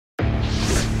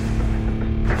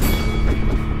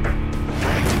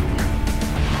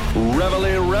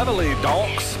Reveille,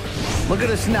 donks. Look at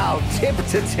us now, tip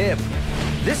to tip.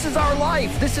 This is our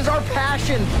life. This is our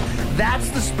passion. That's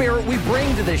the spirit we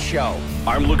bring to this show.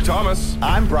 I'm Luke Thomas.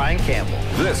 I'm Brian Campbell.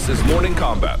 This is Morning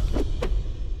Combat.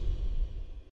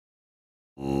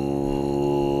 Ooh,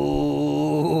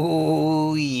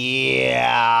 yeah.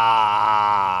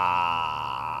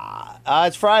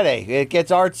 It's Friday. It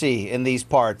gets artsy in these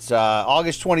parts.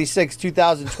 August 26,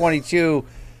 2022.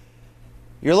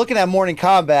 You're looking at Morning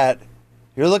Combat.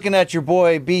 You're looking at your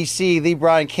boy BC, the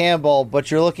Brian Campbell, but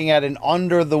you're looking at an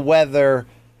under the weather,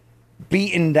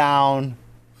 beaten down,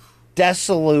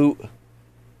 desolate,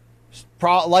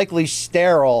 likely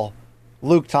sterile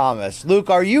Luke Thomas. Luke,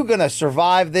 are you going to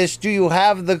survive this? Do you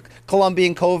have the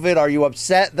Colombian COVID? Are you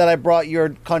upset that I brought your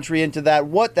country into that?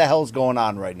 What the hell's going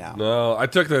on right now? No, I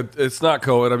took it's not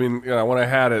COVID. I mean, when I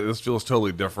had it, this feels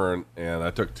totally different, and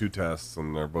I took 2 tests,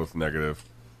 and they're both negative.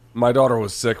 My daughter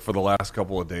was sick for the last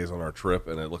couple of days on our trip,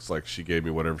 and it looks like she gave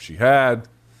me whatever she had.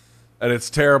 And it's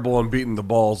terrible and beating the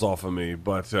balls off of me,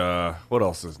 but what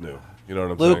else is new? You know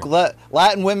what I'm saying? Luke,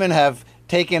 Latin women have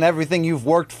taken everything you've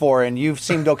worked for, and you've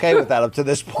seemed okay with that up to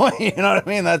this point. You know what I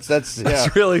mean? That's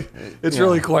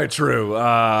really quite true.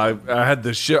 I had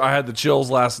the chills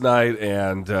last night,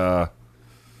 and a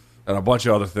bunch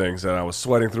of other things, and I was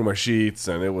sweating through my sheets,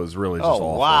 and it was really just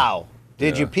awful. Wow.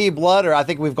 Did you pee blood, or I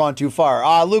think we've gone too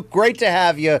far? Luke, great to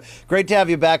have you. Great to have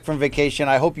you back from vacation.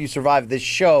 I hope you survived this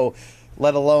show,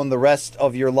 let alone the rest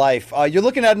of your life. You're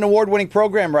looking at an award-winning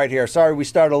program right here. Sorry we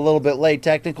started a little bit late.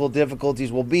 Technical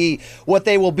difficulties will be what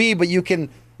they will be, but you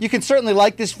can certainly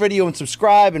like this video and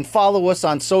subscribe and follow us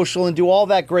on social and do all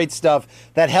that great stuff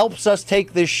that helps us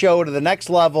take this show to the next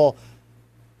level,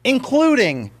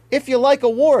 including... if you like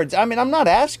awards. I mean, I'm not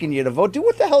asking you to vote. Do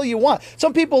what the hell you want.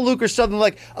 Some people, Luke, are suddenly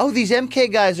like, oh, these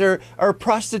MK guys are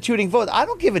prostituting votes. I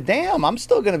don't give a damn. I'm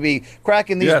still going to be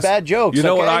cracking these bad jokes. You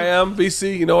know what I am,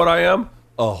 BC? You know what I am?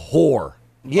 A whore.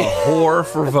 Yeah. A whore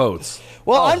for votes.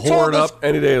 Well, I'll I'm told whore it up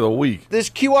any day of the week. This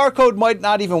QR code might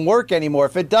not even work anymore.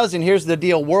 If it doesn't, here's the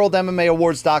deal.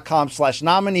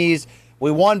 WorldMMAAwards.com/nominees.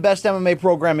 We won Best MMA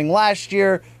Programming last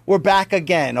year. We're back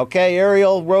again, okay?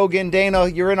 Ariel, Rogan, Dana,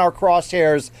 you're in our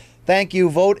crosshairs. Thank you.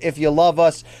 Vote if you love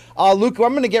us. Luke,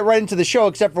 I'm going to get right into the show,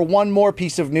 except for one more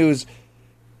piece of news.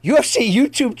 UFC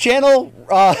YouTube channel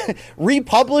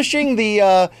republishing the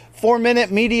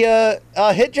 4-minute media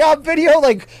hit job video?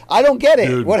 Like, I don't get it.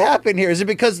 Dude. What happened here? Is it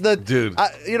because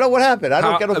you know what happened? I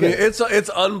don't get it. It's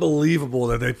unbelievable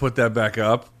that they put that back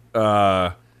up,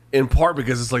 in part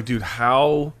because it's like, dude,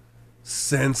 how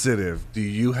sensitive do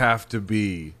you have to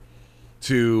be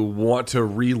to want to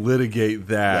relitigate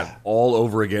that all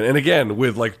over again? And again,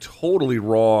 with like totally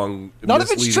wrong, none of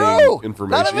it's misleading true.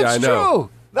 information. None of it's true.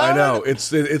 I know.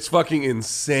 It's fucking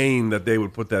insane that they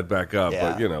would put that back up.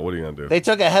 Yeah. But, what are you going to do? They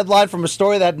took a headline from a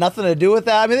story that had nothing to do with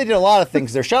that. I mean, they did a lot of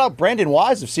things there. Shout out Brandon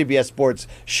Wise of CBS Sports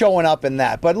showing up in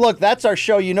that. But look, that's our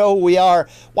show. You know who we are.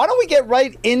 Why don't we get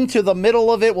right into the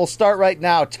middle of it? We'll start right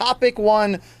now. Topic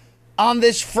 1 on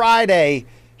this Friday.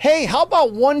 Hey, how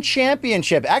about one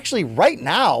championship? Actually, right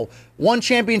now, one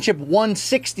championship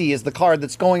 160 is the card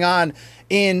that's going on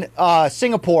in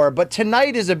Singapore. But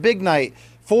tonight is a big night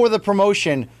for the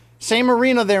promotion. Same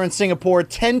arena there in Singapore.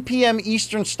 10 p.m.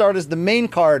 Eastern start is the main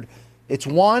card. It's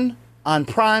one on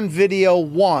Prime Video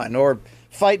 1 or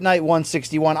Fight Night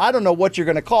 161. I don't know what you're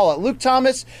going to call it. Luke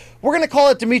Thomas, we're going to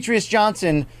call it Demetrius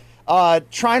Johnson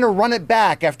trying to run it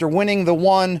back after winning the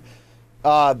one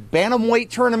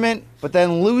bantamweight tournament, but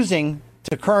then losing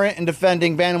to current and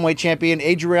defending bantamweight champion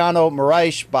Adriano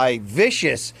Moraes by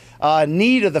vicious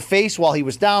knee to the face while he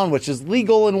was down, which is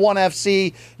legal in ONE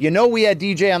FC. You know we had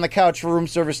DJ on the couch for Room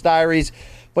Service Diaries.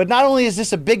 But not only is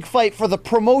this a big fight for the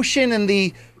promotion and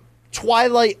the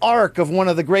twilight arc of one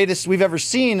of the greatest we've ever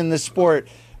seen in this sport,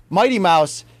 Mighty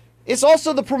Mouse, it's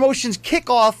also the promotion's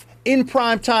kickoff in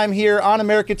prime time here on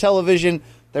American television.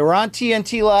 They were on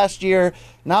TNT last year.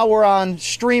 Now we're on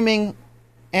streaming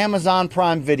Amazon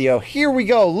Prime Video. Here we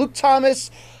go. Luke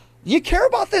Thomas, you care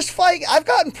about this fight? I've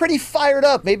gotten pretty fired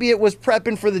up. Maybe it was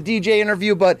prepping for the DJ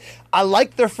interview, but I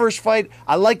like their first fight.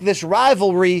 I like this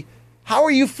rivalry. How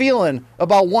are you feeling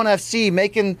about ONE FC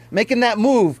making that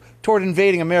move toward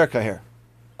invading America here?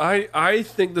 I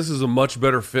think this is a much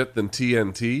better fit than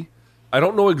TNT. I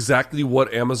don't know exactly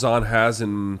what Amazon has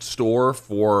in store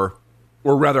for,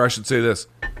 or rather I should say this,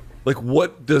 like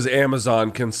what does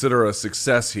Amazon consider a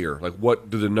success here? Like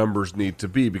what do the numbers need to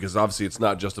be? Because obviously it's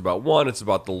not just about one, it's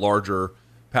about the larger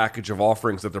package of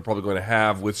offerings that they're probably going to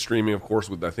have with streaming, of course,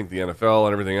 with I think the NFL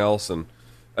and everything else, and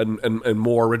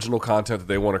more original content that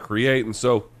they want to create. And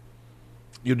so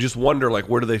you just wonder, like,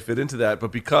 where do they fit into that?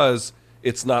 But because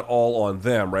it's not all on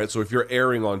them, right? So if you're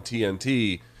airing on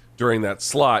TNT during that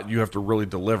slot, you have to really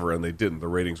deliver, and they didn't. The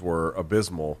ratings were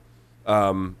abysmal.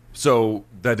 So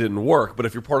that didn't work. But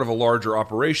if you're part of a larger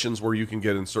operations where you can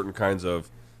get in certain kinds of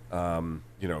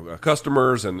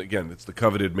customers, and again, it's the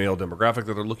coveted male demographic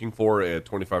that they're looking for at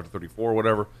 25 to 34 or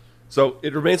whatever. So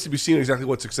it remains to be seen exactly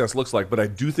what success looks like, but I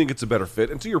do think it's a better fit.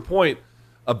 And to your point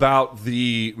about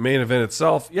the main event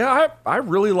itself, yeah, I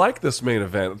really like this main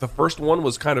event. The first one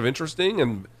was kind of interesting,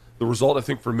 and the result, I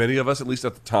think, for many of us, at least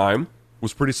at the time,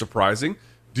 was pretty surprising.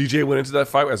 DJ went into that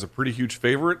fight as a pretty huge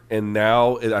favorite, and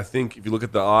now I think if you look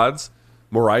at the odds,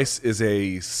 Moraes is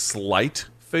a slight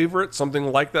favorite,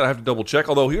 something like that. I have to double check.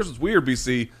 Although here's what's weird,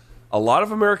 BC. A lot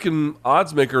of American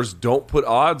odds makers don't put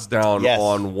odds down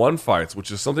on one fights,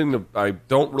 which is something that I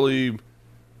don't really.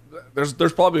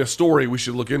 There's probably a story we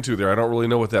should look into there. I don't really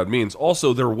know what that means.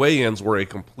 Also, their weigh-ins were a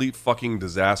complete fucking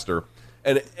disaster.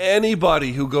 And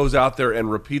anybody who goes out there and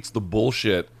repeats the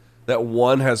bullshit that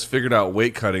one has figured out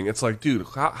weight cutting, it's like, dude,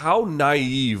 how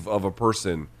naive of a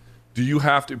person do you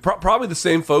have to? Probably the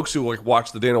same folks who like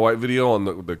watch the Dana White video on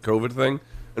the COVID thing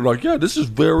and are like, yeah, this is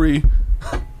very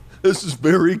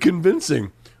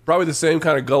convincing. Probably the same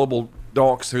kind of gullible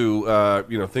donks who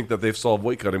think that they've solved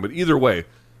weight cutting. But either way,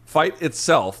 fight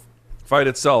itself,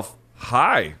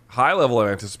 high level of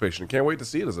anticipation. Can't wait to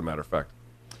see it. As a matter of fact.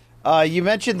 You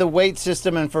mentioned the weight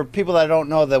system, and for people that don't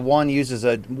know, that one uses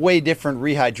a way different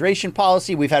rehydration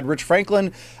policy. We've had Rich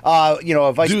Franklin, a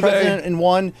vice president in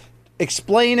one,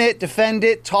 explain it, defend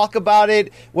it, talk about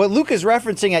it. What Luke is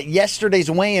referencing at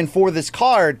yesterday's weigh-in for this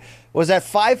card was that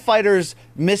 5 fighters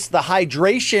missed the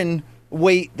hydration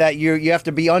weight that you have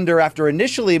to be under after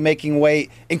initially making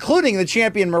weight, including the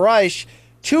champion Moraes.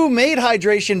 2 made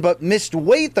hydration but missed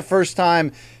weight the first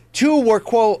time. 2 were,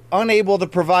 quote, unable to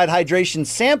provide hydration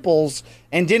samples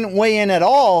and didn't weigh in at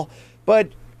all. But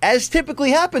as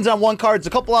typically happens on one cards, a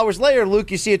couple hours later,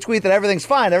 Luke, you see a tweet that everything's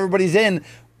fine, everybody's in.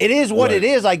 It is what it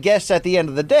is, I guess, at the end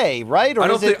of the day, right? Or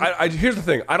here's the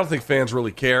thing. I don't think fans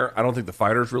really care. I don't think the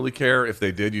fighters really care. If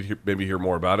they did, you'd maybe hear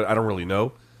more about it. I don't really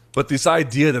know. But this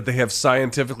idea that they have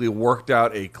scientifically worked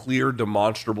out a clear,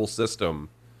 demonstrable system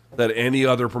that any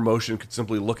other promotion could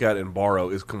simply look at and borrow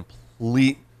is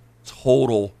complete,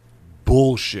 total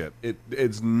bullshit.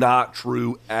 It's not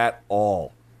true at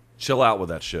all. Chill out with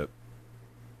that shit.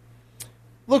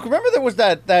 Look, remember there was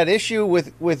that issue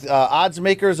with odds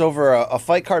makers over a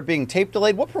fight card being tape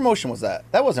delayed? What promotion was that?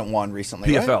 That wasn't one recently,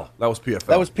 PFL. Right? That was PFL.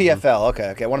 That was PFL. Mm-hmm.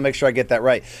 Okay. I want to make sure I get that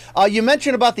right. You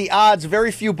mentioned about the odds.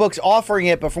 Very few books offering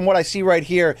it, but from what I see right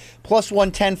here, plus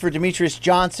 110 for Demetrius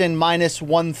Johnson, minus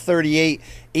 138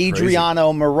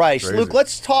 Adriano Moraes. Luke,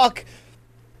 let's talk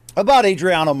about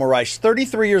Adriano Moraes.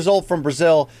 33 years old from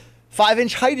Brazil,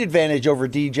 5-inch height advantage over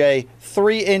DJ,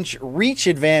 3-inch reach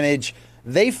advantage.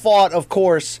 They fought, of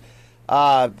course,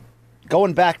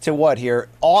 going back to what here?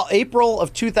 April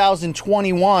of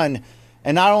 2021.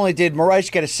 And not only did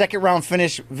Moraes get a second-round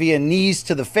finish via knees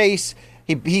to the face,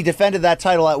 he defended that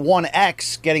title at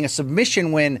 1X, getting a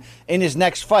submission win in his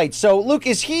next fight. So, Luke,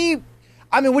 is he...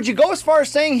 I mean, would you go as far as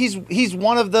saying he's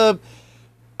one of the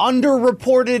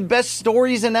underreported best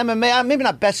stories in MMA? Maybe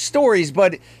not best stories,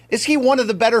 but is he one of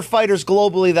the better fighters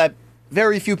globally that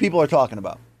very few people are talking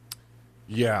about?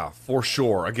 Yeah, for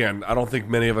sure. Again, I don't think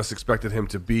many of us expected him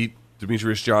to beat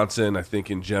Demetrius Johnson. I think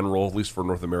in general, at least for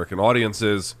North American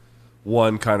audiences,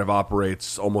 one kind of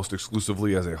operates almost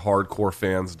exclusively as a hardcore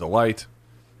fan's delight.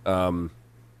 So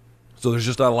there's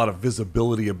just not a lot of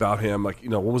visibility about him. Like,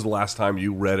 when was the last time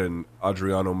you read an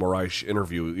Adriano Moraes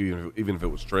interview, even if it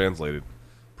was translated?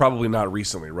 Probably not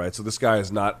recently, right? So this guy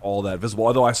is not all that visible.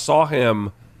 Although I saw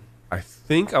him, I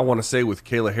want to say with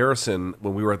Kayla Harrison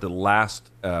when we were at the last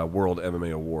World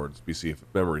MMA Awards, BC, if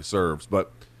memory serves.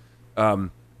 But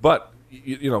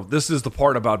this is the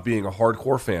part about being a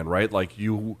hardcore fan, right? Like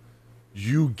you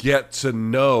get to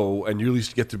know, and you at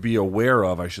least get to be aware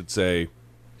of, I should say,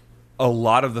 a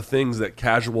lot of the things that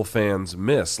casual fans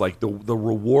miss. Like the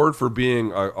reward for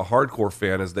being a hardcore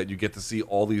fan is that you get to see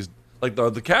all these. Like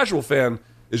the casual fan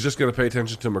is just going to pay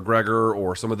attention to McGregor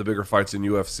or some of the bigger fights in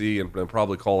UFC and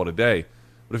probably call it a day.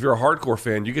 But if you're a hardcore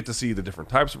fan, you get to see the different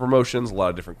types of promotions, a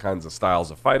lot of different kinds of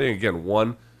styles of fighting.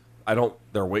 Again,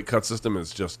 their weight cut system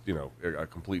is just, a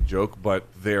complete joke, but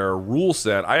their rule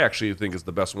set, I actually think is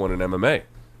the best one in MMA.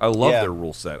 I love their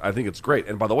rule set. I think it's great.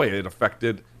 And by the way, it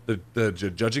affected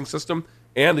the judging system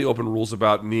and the open rules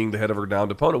about kneeing the head of a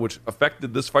downed opponent, which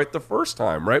affected this fight the first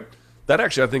time, right? That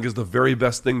actually, I think, is the very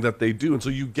best thing that they do. And so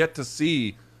you get to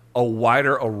see a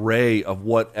wider array of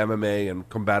what MMA and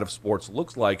combative sports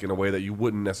looks like in a way that you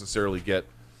wouldn't necessarily get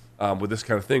with this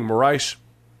kind of thing. Moraes,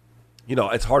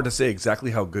 it's hard to say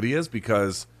exactly how good he is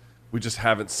because we just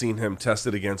haven't seen him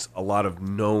tested against a lot of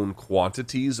known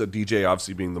quantities. DJ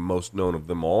obviously being the most known of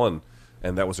them all,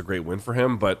 and that was a great win for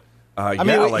him. But he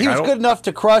was good enough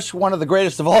to crush one of the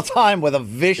greatest of all time with a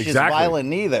vicious, violent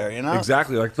knee there.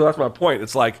 Exactly. So that's my point.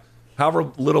 It's like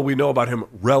however little we know about him,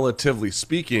 relatively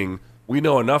speaking, we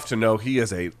know enough to know he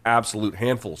is a absolute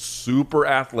handful. Super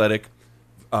athletic,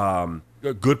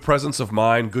 good presence of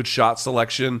mind, good shot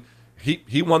selection.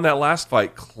 He won that last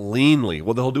fight cleanly.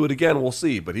 Well, he'll do it again. We'll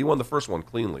see. But he won the first one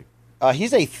cleanly.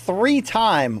 He's a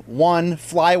 3-time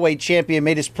flyweight champion.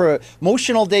 Made his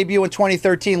promotional debut in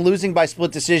 2013, losing by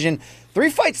split decision.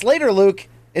 3 fights later, Luke,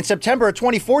 in September of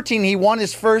 2014, he won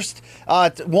his first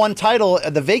one title,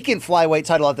 the vacant flyweight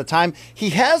title at the time. He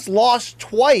has lost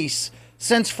twice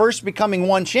since first becoming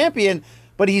one champion,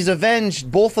 but he's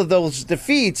avenged both of those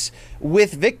defeats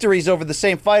with victories over the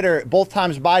same fighter, both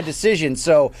times by decision.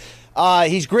 So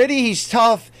he's gritty, he's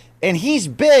tough, and he's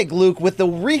big, Luke, with the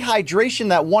rehydration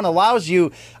that one allows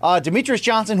you. Demetrious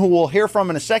Johnson, who we'll hear from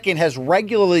in a second, has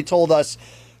regularly told us,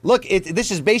 look,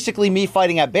 this is basically me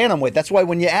fighting at bantamweight. That's why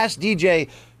when you ask DJ,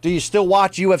 do you still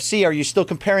watch UFC? Are you still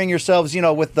comparing yourselves,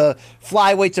 with the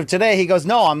flyweights of today? He goes,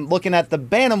 no, I'm looking at the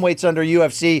bantamweights under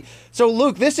UFC. So,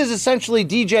 Luke, this is essentially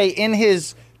DJ in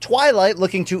his twilight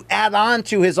looking to add on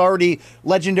to his already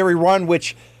legendary run,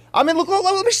 which... look,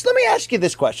 let me ask you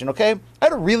this question, okay? I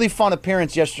had a really fun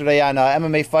appearance yesterday on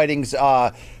MMA Fighting's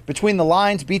Between the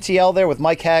Lines, BTL there with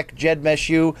Mike Heck, Jed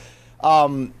Meshew.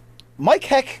 Mike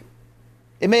Heck,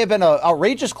 it may have been an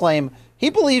outrageous claim. He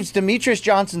believes Demetrious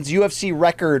Johnson's UFC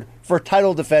record for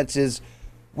title defenses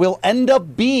will end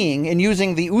up being, and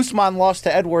using the Usman loss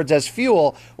to Edwards as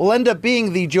fuel, will end up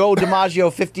being the Joe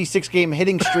DiMaggio 56-game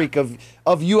hitting streak of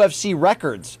UFC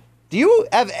records. Do you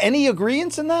have any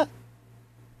agreement in that?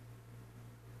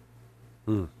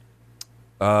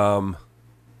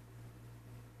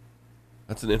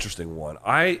 That's an interesting one.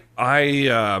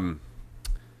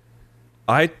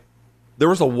 There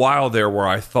was a while there where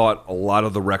I thought a lot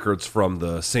of the records from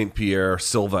the St. Pierre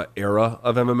Silva era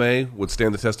of MMA would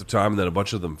stand the test of time, and then a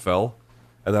bunch of them fell.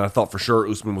 And then I thought for sure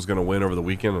Usman was going to win over the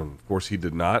weekend, and of course he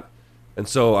did not. And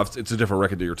so it's a different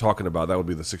record that you're talking about. That would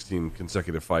be the 16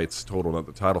 consecutive fights total, not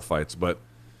the title fights. But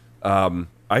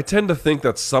I tend to think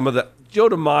that some of that, Joe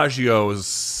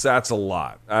DiMaggio's, that's a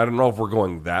lot. I don't know if we're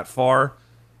going that far,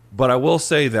 but I will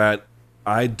say that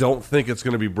I don't think it's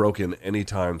going to be broken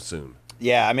anytime soon.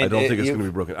 Yeah, I don't think it's going to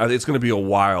be broken. It's going to be a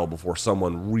while before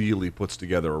someone really puts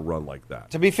together a run like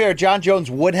that. To be fair, John Jones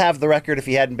would have the record if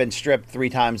he hadn't been stripped 3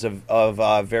 times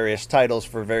of various titles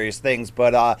for various things.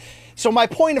 But so my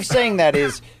point of saying that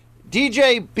is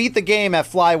DJ beat the game at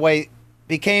flyweight,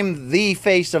 became the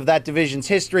face of that division's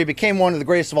history, became one of the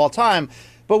greatest of all time.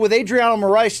 But with Adriano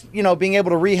Moraes, being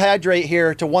able to rehydrate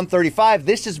here to 135,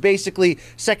 this is basically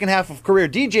second half of career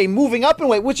DJ moving up in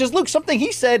weight, which is, Luke, something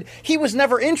he said he was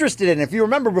never interested in. If you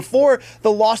remember, before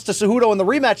the loss to Cejudo in the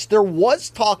rematch, there was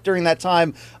talk during that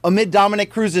time, amid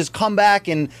Dominic Cruz's comeback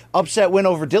and upset win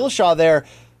over Dillashaw there,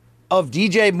 of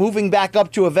DJ moving back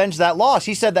up to avenge that loss.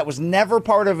 He said that was never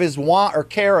part of his want or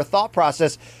care or thought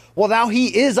process. Well, now he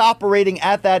is operating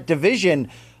at that division.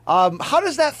 How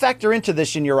does that factor into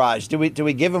this in your eyes? Do we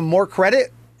give him more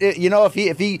credit?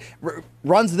 If he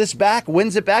runs this back,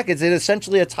 wins it back, is it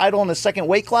essentially a title in a second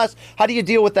weight class? How do you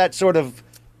deal with that sort of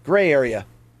gray area?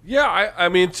 Yeah, I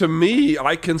mean, to me,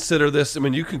 I consider this. I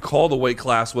mean, you can call the weight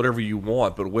class whatever you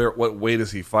want, but what weight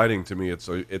is he fighting? To me, it's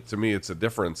a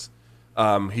difference.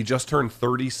 He just turned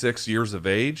 36 years of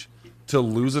age. To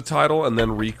lose a title and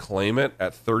then reclaim it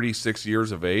at 36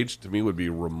 years of age, to me, would be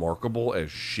remarkable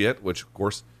as shit, which, of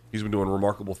course, he's been doing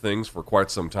remarkable things for quite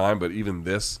some time, but even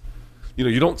this,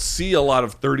 you don't see a lot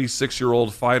of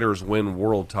 36-year-old fighters win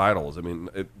world titles. I mean,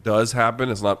 it does happen.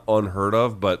 It's not unheard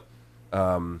of, but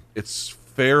it's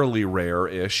fairly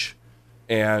rare-ish.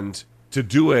 And to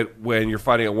do it when you're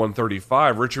fighting at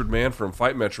 135, Richard Mann from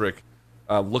Fight Metric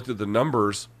looked at the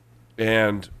numbers,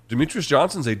 and Demetrious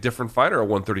Johnson's a different fighter at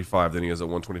 135 than he is at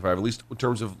 125, at least in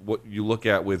terms of what you look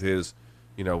at with his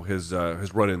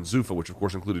run in Zuffa, which of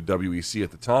course included WEC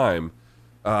at the time.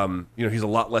 He's a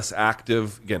lot less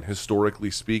active, again, historically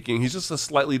speaking. He's just a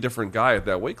slightly different guy at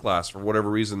that weight class for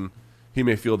whatever reason he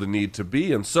may feel the need to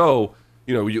be. And so,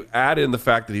 you add in the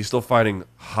fact that he's still fighting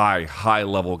high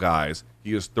level guys.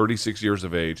 He is 36 years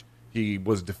of age. He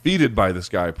was defeated by this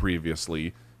guy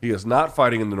previously. He is not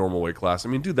fighting in the normal weight class. I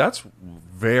mean, dude, that's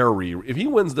if he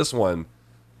wins this one,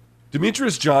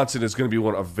 Demetrious Johnson is going to be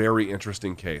a very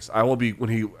interesting case. I will be,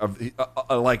 when he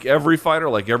like every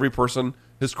fighter, like every person,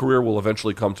 his career will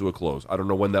eventually come to a close. I don't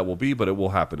know when that will be, but it will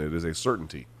happen. It is a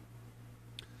certainty.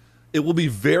 it will be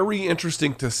very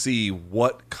interesting to see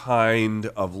what kind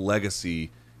of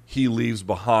legacy he leaves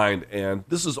behind. And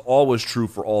this is always true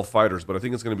for all fighters, but I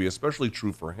think it's going to be especially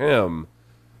true for him,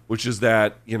 which is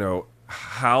that,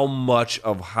 how much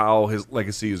of how his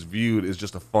legacy is viewed is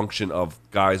just a function of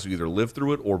guys who either live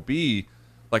through it or B,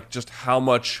 like just how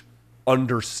much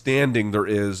understanding there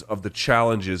is of the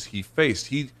challenges he faced.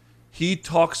 He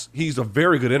talks, he's a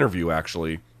very good interview,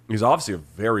 actually. He's obviously a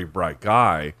very bright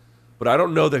guy, but I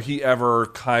don't know that he ever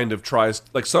kind of tries,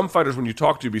 like some fighters when you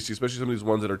talk to BC, especially some of these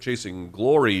ones that are chasing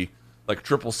glory, like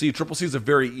Triple C is a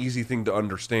very easy thing to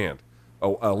understand.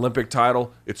 An Olympic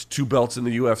title, it's 2 belts in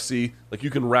the UFC, like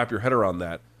you can wrap your head around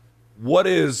that. What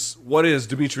is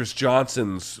Demetrious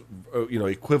Johnson's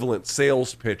equivalent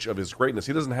sales pitch of his greatness?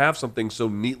 He doesn't have something so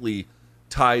neatly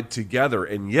tied together,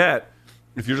 and yet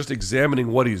if you're just examining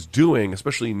what he's doing,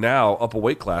 especially now up a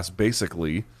weight class,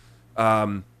 basically,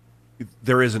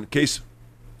 there is a case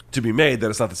to be made that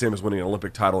it's not the same as winning an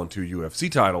Olympic title and 2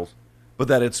 UFC titles, but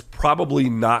that it's probably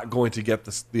not going to get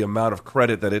the amount of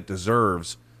credit that it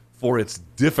deserves for its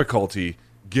difficulty,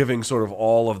 giving sort of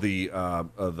all of the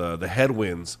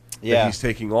headwinds that he's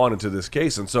taking on into this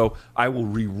case. And so I will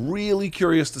be really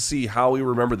curious to see how we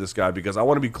remember this guy, because I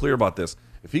want to be clear about this.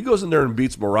 If he goes in there and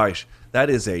beats Moraes,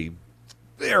 that is a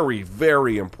very,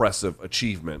 very impressive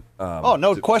achievement.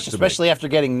 No question, especially after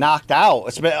getting knocked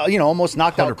out, almost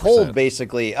knocked 100%. Out cold,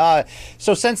 basically.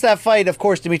 So since that fight, of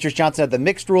course, Demetrious Johnson had the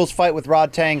mixed rules fight with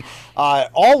Rodtang.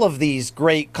 All of these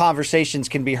great conversations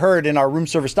can be heard in our Room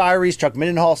Service Diaries. Chuck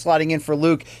Mindenhall sliding in for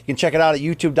Luke. You can check it out at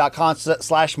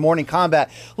youtube.com/Morning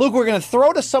Combat. Luke, we're going to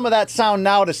throw to some of that sound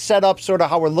now to set up sort of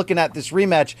how we're looking at this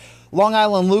rematch. Long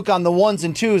Island Luke on the 1s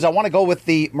and 2s. I want to go with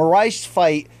the Moraes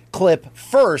fight clip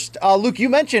first. Luke, you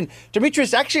mentioned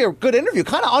Demetrious, actually a good interview,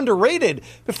 kind of underrated.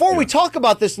 Before we talk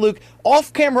about this, Luke,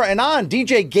 off camera and on,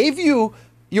 DJ gave you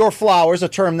your flowers, a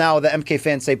term now the MK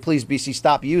fans say, please, BC,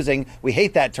 stop using. We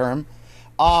hate that term.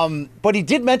 But he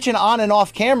did mention on and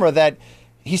off camera that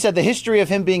he said the history of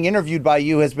him being interviewed by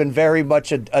you has been very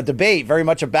much a debate, very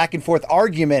much a back and forth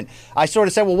argument. I sort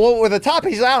of said, well, what were the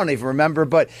topics? I don't even remember,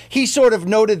 but he sort of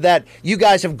noted that you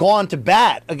guys have gone to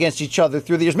bat against each other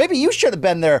through the years. Maybe you should have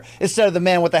been there instead of the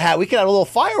man with the hat. We could have a little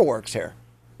fireworks here.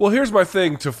 Well, here's my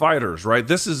thing to fighters, right?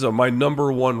 This is my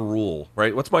number one rule,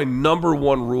 right? What's my number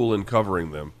one rule in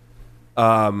covering them?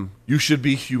 You should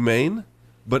be humane,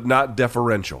 but not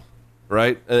deferential,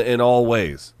 right? In all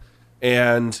ways.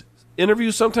 And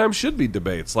interviews sometimes should be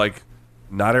debates. Like,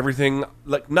 not everything,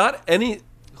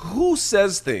 who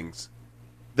says things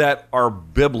that are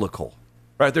biblical,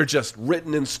 right? They're just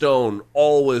written in stone,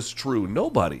 always true.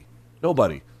 Nobody.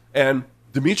 And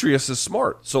Demetrious is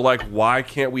smart. So, why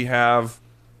can't we have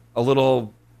a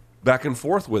little back and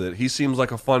forth with it? He seems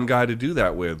like a fun guy to do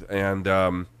that with. And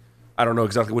I don't know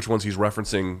exactly which ones he's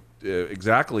referencing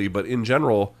exactly, but in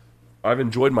general, I've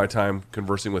enjoyed my time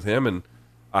conversing with him, and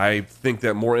I think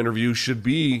that more interviews should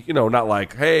be, not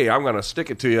like, hey, I'm going to stick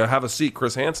it to you, have a seat,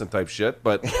 Chris Hansen type shit.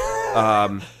 But,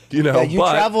 you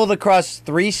traveled across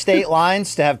 3 state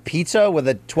lines to have pizza with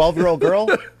a 12-year-old girl?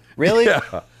 Really? Yeah.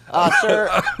 Sir,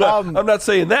 I'm not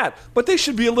saying that, but they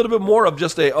should be a little bit more of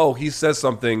just he says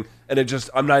something, and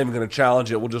I'm not even going to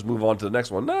challenge it. We'll just move on to the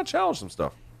next one. No, challenge some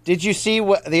stuff. Did you see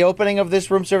the opening of this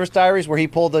Room Service Diaries where he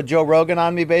pulled a Joe Rogan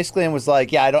on me basically and was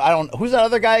like, I don't, who's that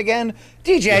other guy again?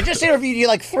 DJ, I just interviewed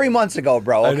you 3 months ago,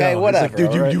 bro. Okay, whatever.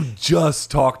 Like, dude, you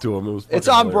just talked to him. It's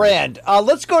on brand.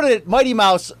 Let's go to Mighty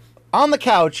Mouse on the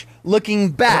couch looking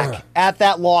back at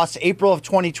that loss, April of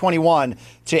 2021,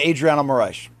 to Adriano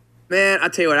Moraes. Man, I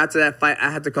tell you what, after that fight, I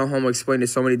had to come home and explain to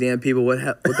so many damn people what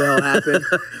the hell happened.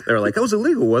 They were like, that was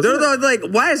illegal, wasn't it? They're like,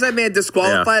 why is that man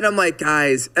disqualified? Yeah. I'm like,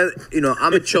 guys,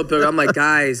 I'm a chill picker. I'm like,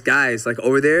 guys,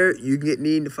 over there, you can get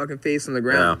knee in the fucking face on the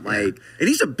ground. Yeah. And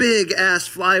he's a big-ass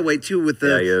flyweight, too, with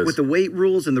the weight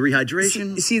rules and the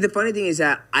rehydration. See, the funny thing is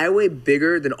that I weigh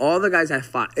bigger than all the guys I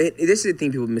fought. This is the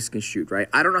thing people misconstrued, right?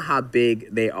 I don't know how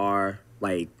big they are,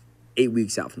 8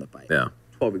 weeks out from the fight. Yeah.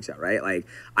 12 weeks out, right?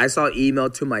 I saw an email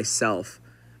to myself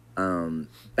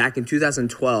back in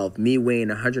 2012, me weighing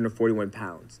 141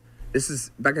 pounds. This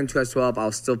is back in 2012. I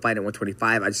was still fighting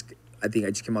 125. I think I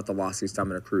just came out the loss against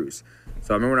Dominic Cruz.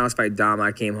 So I remember when I was fighting Dom,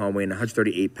 I came home weighing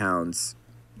 138 pounds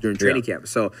during training camp.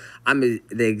 So I'm the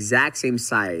exact same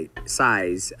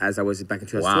size as I was back in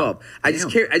 2012. Wow. I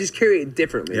just carry it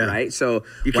differently, right? So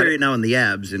you carry it now in the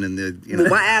abs and in the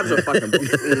my abs are fucking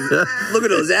look at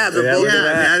those abs.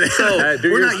 So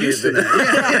we're not used to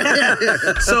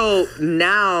that. So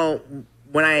now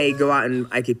when I go out and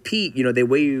I compete, they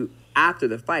weigh you after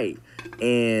the fight.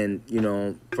 And,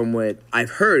 from what I've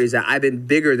heard is that I've been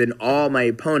bigger than all my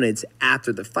opponents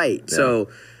after the fight. Yeah. So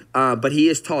But he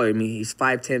is taller. I mean, he's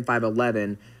 5'10",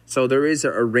 5'11". So there is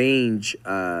a range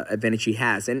advantage he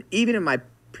has. And even in my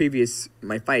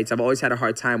fights, I've always had a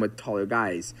hard time with taller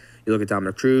guys. You look at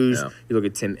Dominic Cruz, you look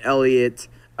at Tim Elliott,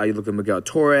 you look at Miguel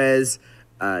Torres.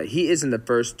 He isn't the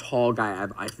first tall guy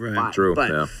I've fought. True.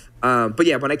 But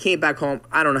yeah, when I came back home,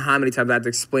 I don't know how many times I had to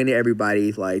explain to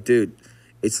everybody, like, dude,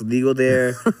 it's legal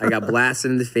there. I got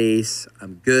blasted in the face.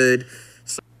 I'm good.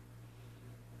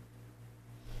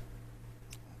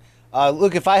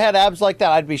 Look, if I had abs like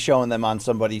that, I'd be showing them on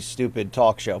somebody's stupid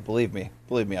talk show. Believe me,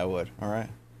 I would. All right.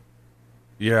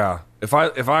 Yeah, if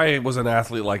I was an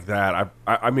athlete like that,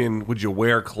 I mean, would you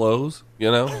wear clothes? You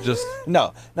know, just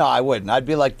No, I wouldn't. I'd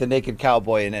be like the naked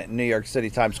cowboy in New York City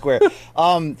Times Square.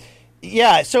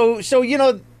 Yeah. So you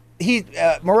know,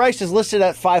 Moraes is listed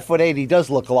at 5'8". He does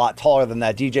look a lot taller than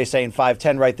that. DJ saying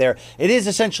 5'10" right there. It is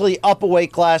essentially up a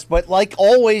weight class, but like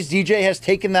always, DJ has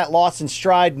taken that loss in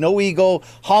stride. No ego,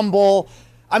 humble.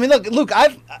 I mean, look.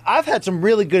 I've had some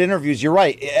really good interviews. You're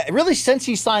right. Really, since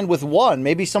he signed with One,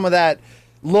 maybe some of that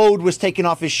load was taken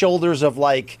off his shoulders of,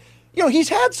 like, you know, he's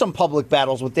had some public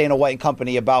battles with Dana White and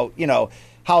company about, you know,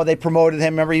 how they promoted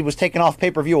him. Remember, he was taken off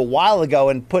pay-per-view a while ago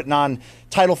and putting on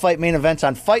title fight main events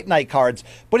on fight night cards.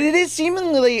 But it is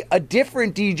seemingly a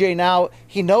different DJ now.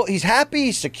 He's happy,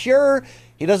 he's secure.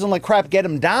 He doesn't let crap get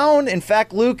him down. In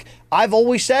fact, Luke, I've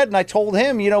always said, and I told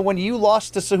him, you know, when you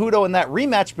lost to Cejudo in that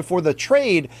rematch before the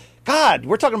trade, God,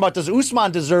 we're talking about, does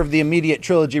Usman deserve the immediate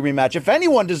trilogy rematch? If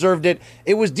anyone deserved it,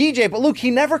 it was DJ. But Luke,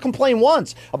 he never complained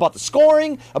once about the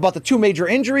scoring, about the 2 major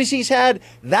injuries he's had.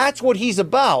 That's what he's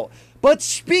about. But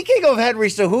speaking of Henry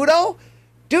Cejudo,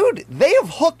 dude, they have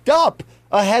hooked up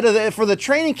for the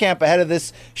training camp ahead of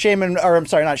this Adriano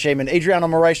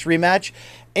Moraes rematch.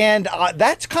 And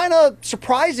that's kind of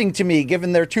surprising to me,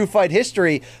 given their 2-fight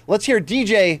history. Let's hear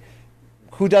DJ,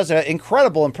 who does an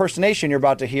incredible impersonation you're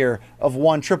about to hear of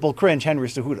one triple cringe Henry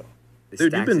Cejudo.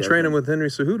 Dude, you've been training with Henry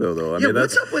Cejudo, though. I mean,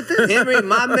 what's up with this? Henry,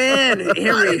 my man. Why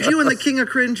Henry. did you and the King of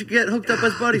Cringe get hooked up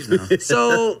as buddies now?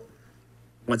 So,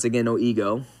 once again, no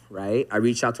ego, right? I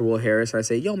reached out to Will Harris and I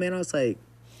say, yo, man, I was like,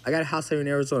 I got a house here in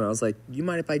Arizona. I was like, you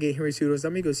mind if I get Henry Cejudo's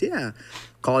number? He goes, yeah.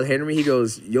 Called Henry. He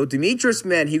goes, yo, Demetrius,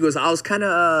 man. He goes, I was kind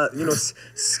of,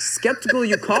 skeptical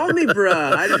you called me,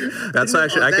 bruh. That's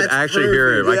actually, I can actually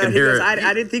hear him. I can hear it.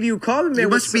 I didn't think you would call me, man. You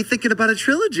must be thinking about a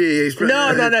trilogy.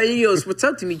 No. He goes, what's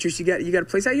up, Demetrius? You got a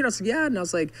place out? I was like, yeah. And I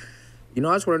was like, I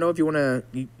just want to know if you want to,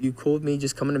 you cool with me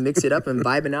just coming to mix it up and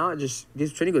vibing out and just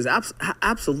get training. He goes,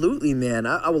 absolutely, man.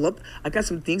 I would love, I got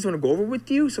some things I want to go over with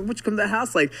you. So would you come to the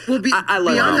house? Like, I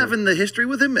love beyond having the history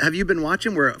with him, have you been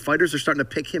watching where fighters are starting to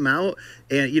pick him out?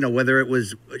 And, whether it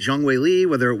was Zhang Weili,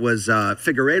 whether it was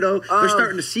Figueiredo, they're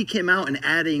starting to seek him out and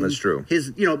adding that's true.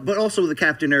 His, but also the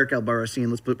captain, Eric Albarracin.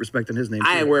 Let's put respect on his name.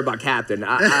 I ain't worried about captain.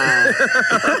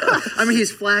 I mean,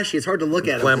 he's flashy. It's hard to look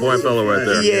at him. Flamboyant fellow right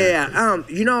there. Yeah.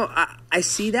 I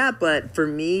see that, but for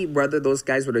me, whether those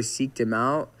guys would have seeked him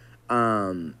out,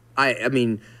 I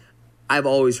mean, I've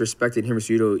always respected Henry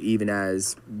Cejudo even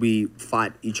as we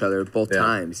fought each other both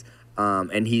times.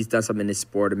 And he's done something in his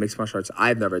sport, a mixed martial arts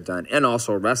I've never done, and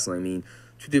also wrestling. I mean,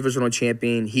 2-divisional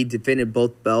champion. He defended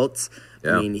both belts.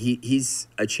 Yeah. I mean, he's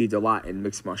achieved a lot in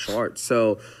mixed martial arts.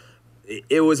 So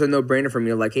it was a no-brainer for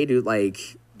me. Like, hey, dude, like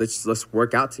let's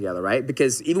work out together, right?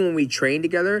 Because even when we trained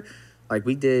together, like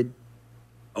we did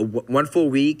 1 full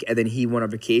week, and then he went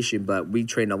on vacation, but we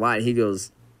trained a lot. And he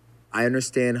goes, I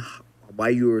understand why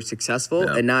you were successful,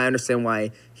 and now I understand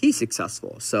why he's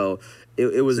successful. So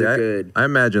it was good. I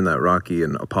imagine that Rocky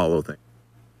and Apollo thing.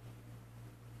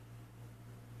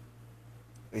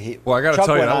 Well, I got to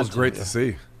tell you, that was great to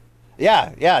see.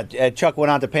 Yeah. Chuck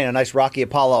went on to paint a nice Rocky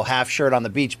Apollo half shirt on the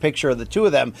beach picture of the two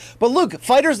of them. But look,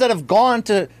 fighters that have gone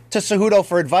to Cejudo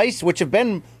for advice, which have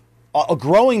been a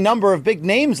growing number of big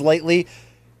names lately,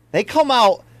 they come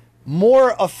out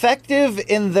more effective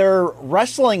in their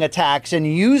wrestling attacks and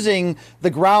using the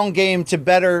ground game to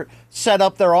better set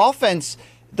up their offense.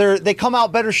 They come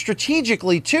out better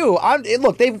strategically, too.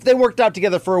 Look, they worked out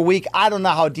together for a week. I don't know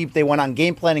how deep they went on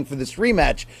game planning for this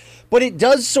rematch. But it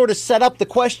does sort of set up the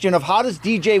question of how does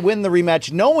DJ win the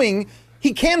rematch, knowing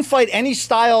he can fight any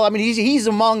style. I mean,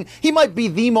 he might be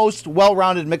the most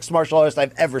well-rounded mixed martial artist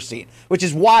I've ever seen, which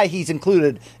is why he's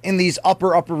included in these upper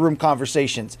room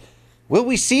conversations. Will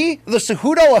we see the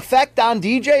Cejudo effect on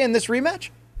DJ in this rematch?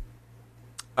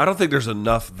 I don't think there's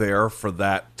enough there for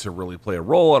that to really play a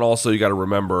role. And also, you got to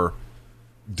remember,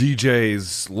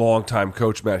 DJ's longtime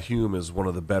coach, Matt Hume, is one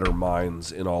of the better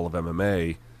minds in all of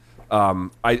MMA.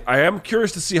 I am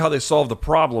curious to see how they solve the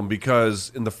problem, because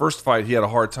in the first fight, he had a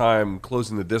hard time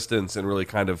closing the distance and really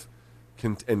kind of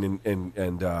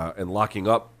and locking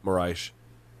up Moraes.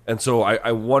 And so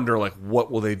I wonder, like,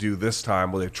 what will they do this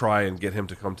time? Will they try and get him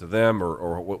to come to them,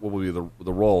 or what will be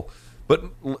the role? But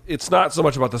it's not so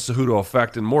much about the Cejudo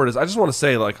effect and more it is, I just want to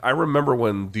say, like, I remember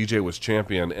when DJ was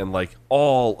champion and, like,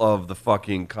 all of the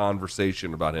fucking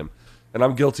conversation about him. And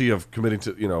I'm guilty of committing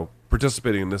to,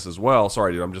 participating in this as well.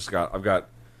 Sorry, dude, I've got,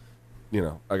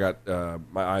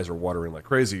 my eyes are watering like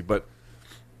crazy. But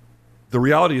the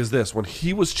reality is this: when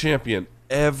he was champion,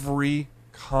 every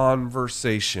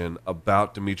conversation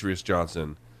about Demetrious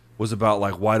Johnson was about,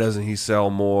 like, why doesn't he sell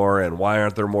more and why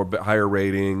aren't there more higher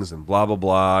ratings and blah blah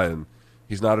blah, and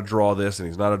he's not a draw this and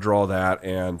he's not a draw that,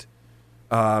 and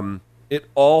it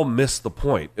all missed the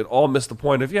point. It all missed the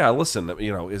point of, yeah, listen,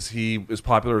 is he as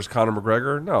popular as Conor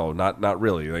McGregor? No, not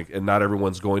really, and not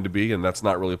everyone's going to be, and that's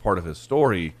not really part of his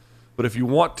story. But if you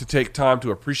want to take time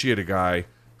to appreciate a guy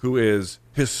who is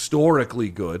historically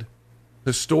good,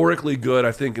 I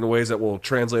think, in ways that will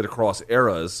translate across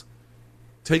eras,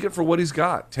 take it for what he's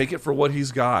got. Take it for what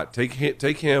he's got. Take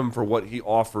him for what he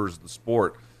offers the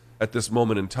sport at this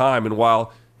moment in time. And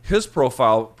while his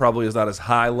profile probably is not as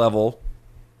high level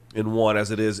in one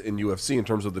as it is in UFC in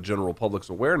terms of the general public's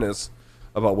awareness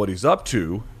about what he's up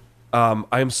to,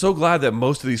 I am so glad that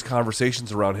most of these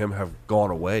conversations around him have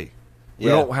gone away. We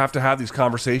don't have to have these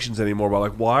conversations anymore about,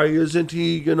 like, why isn't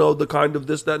he, the kind of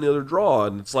this, that, and the other draw?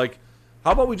 And it's like,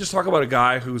 how about we just talk about a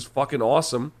guy who's fucking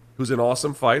awesome, who's in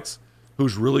awesome fights,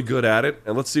 who's really good at it,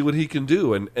 and let's see what he can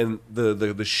do. And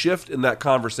the shift in that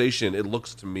conversation, it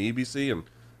looks to me, BC, and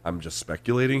I'm just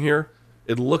speculating here,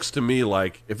 it looks to me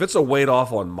like if it's a weight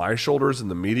off on my shoulders in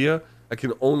the media, I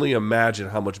can only imagine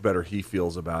how much better he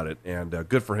feels about it. And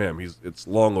good for him. It's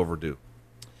long overdue.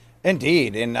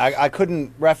 Indeed, and I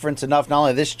couldn't reference enough, not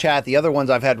only this chat, the other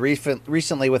ones I've had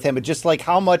recently with him, but just like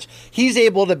how much he's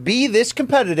able to be this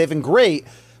competitive and great,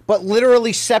 but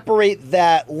literally separate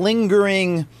that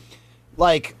lingering,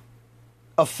 like,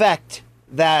 effect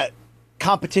that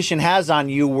competition has on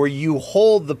you, where you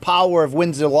hold the power of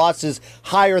wins and losses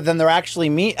higher than their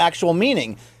actual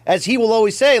meaning. As he will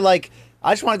always say, like,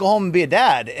 I just want to go home and be a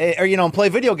dad, or, and play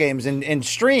video games and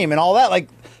stream and all that. Like,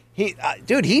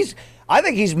 I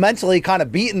think he's mentally kind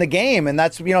of beaten the game, and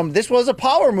that's, this was a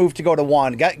power move to go to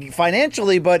one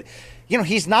financially, but,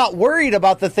 he's not worried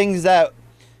about the things that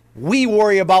we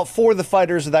worry about for the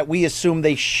fighters that we assume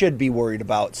they should be worried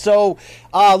about. So,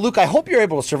 Luke, I hope you're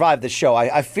able to survive this show.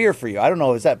 I fear for you. I don't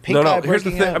know, is that pink eye? No, here's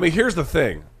the thing. Here's the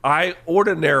thing. I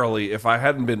ordinarily, if I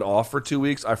hadn't been off for 2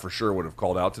 weeks, I for sure would have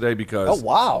called out today because... Oh,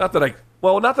 wow. Not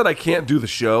that I can't do the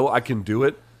show. I can do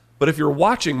it. But if you're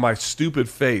watching my stupid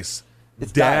face...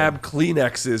 dab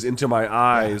Kleenexes into my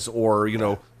eyes, or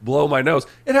blow my nose,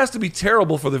 it has to be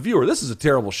terrible for the viewer. This is a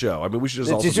terrible show. I mean, we should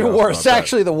just it's worse. It's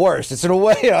actually the worst. It's in a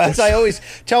way. As I always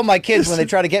tell my kids when they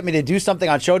try to get me to do something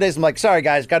on show days, I'm like, sorry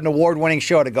guys, got an award-winning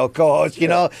show to go co-host.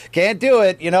 Can't do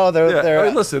it.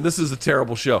 They're listen, this is a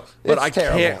terrible show, but I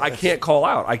can't call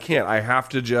out. I can't. I have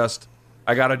to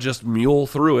I gotta just mule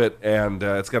through it, and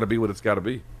it's got to be what it's got to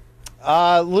be.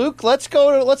 Luke, let's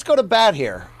go to bat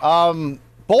here.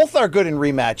 Both are good in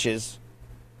rematches.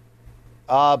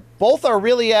 Both are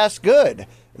really ass good.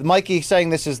 Mikey saying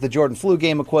this is the Jordan Flu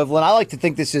game equivalent. I like to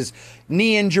think this is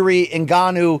knee injury,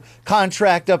 Ngannou,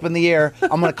 contract up in the air.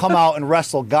 I'm going to come out and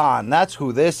wrestle Gane. That's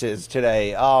who this is today.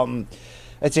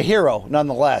 It's a hero,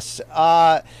 nonetheless.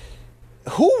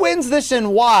 Who wins this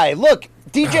and why? Look,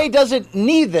 DJ doesn't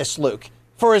need this, Luke,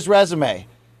 for his resume.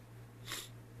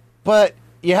 But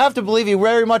you have to believe he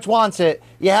very much wants it.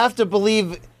 You have to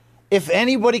believe... if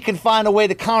anybody can find a way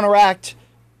to counteract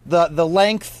the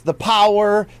length, the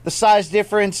power, the size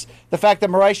difference, the fact that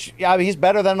Moraes, he's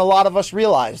better than a lot of us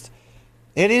realized.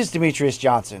 It is Demetrious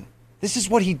Johnson. This is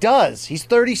what he does. He's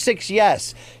 36,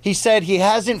 yes. He said he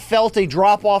hasn't felt a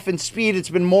drop-off in speed. It's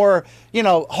been more,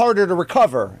 harder to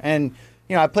recover. And,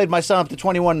 I played my son up to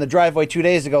 21 in the driveway 2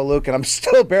 days ago, Luke, and I'm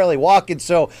still barely walking,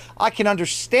 so I can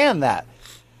understand that.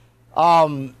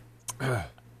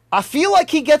 I feel like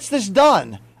he gets this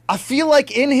done. I feel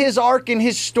like in his arc, in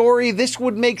his story, this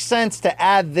would make sense to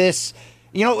add this.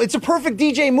 It's a perfect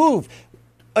DJ move.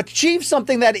 Achieve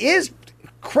something that is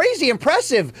crazy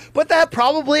impressive, but that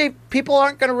probably people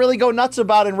aren't going to really go nuts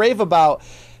about and rave about.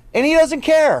 And he doesn't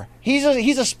care. He's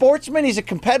a sportsman. He's a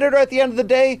competitor at the end of the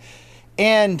day.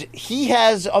 And he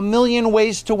has a million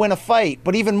ways to win a fight.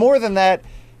 But even more than that,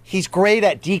 he's great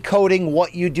at decoding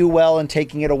what you do well and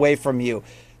taking it away from you.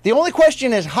 The only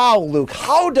question is how, Luke.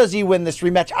 How does he win this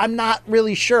rematch? I'm not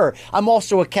really sure. I'm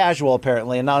also a casual,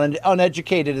 apparently, and not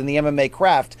uneducated in the MMA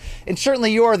craft. And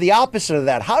certainly you are the opposite of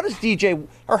that. How does DJ,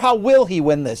 or how will he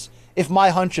win this, if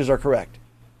my hunches are correct?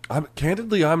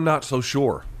 Candidly, I'm not so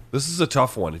sure. This is a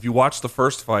tough one. If you watch the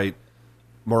first fight,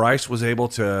 Moraes was able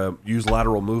to use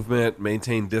lateral movement,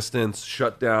 maintain distance,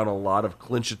 shut down a lot of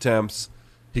clinch attempts.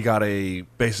 He got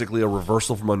basically a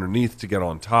reversal from underneath to get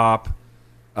on top.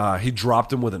 He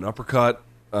dropped him with an uppercut,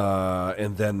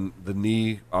 and then the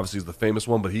knee obviously is the famous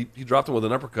one, but he dropped him with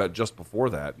an uppercut just before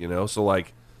that. So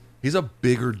like, he's a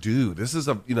bigger dude. This is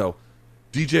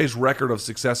DJ's record of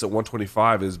success at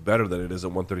 125 is better than it is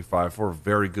at 135 for a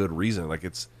very good reason. Like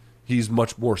he's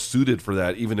much more suited for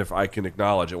that, even if I can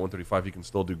acknowledge at 135 he can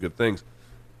still do good things.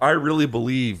 I really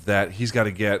believe that he's got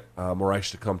to get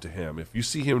Moraes to come to him. If you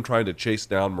see him trying to chase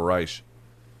down Moraes,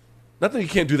 not that he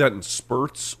can't do that in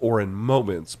spurts or in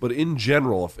moments, but in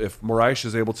general, if Moraes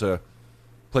is able to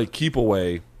play keep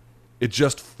away, it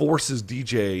just forces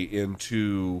DJ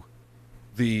into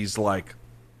these like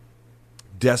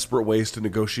desperate ways to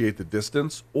negotiate the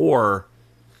distance, or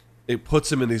it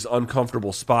puts him in these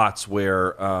uncomfortable spots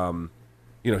where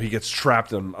he gets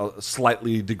trapped in a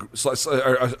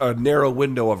narrow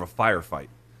window of a firefight,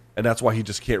 and that's why he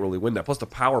just can't really win that. Plus, the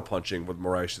power punching with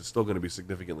Moraes is still going to be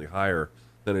significantly higher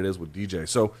than it is with DJ.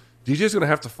 So DJ's going to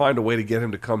have to find a way to get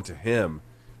him to come to him.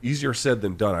 Easier said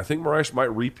than done. I think Moraes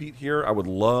might repeat here. I would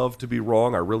love to be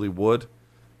wrong. I really would.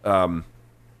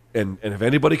 And if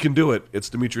anybody can do it, it's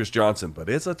Demetrius Johnson. But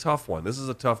it's a tough one. This is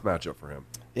a tough matchup for him.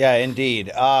 Yeah,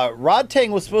 indeed. Rodtang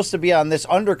was supposed to be on this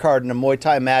undercard in a Muay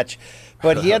Thai match,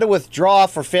 but he had to withdraw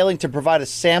for failing to provide a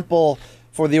sample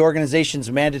for the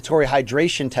organization's mandatory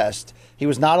hydration test. He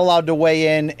was not allowed to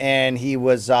weigh in, and he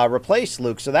was replaced,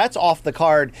 Luke. So that's off the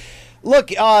card.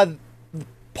 Look,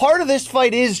 part of this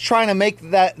fight is trying to make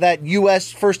that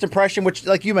U.S. first impression, which,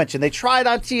 like you mentioned, they tried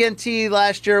on TNT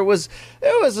last year. It was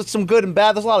some good and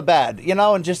bad. There's a lot of bad,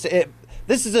 and just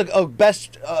this is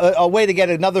a way to get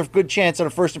another good chance at a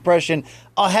first impression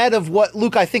ahead of what,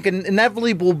 Luke, I think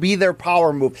inevitably will be their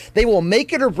power move. They will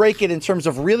make it or break it in terms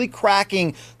of really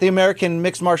cracking the American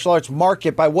mixed martial arts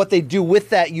market by what they do with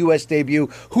that U.S. debut,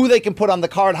 who they can put on the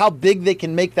card, how big they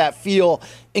can make that feel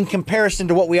in comparison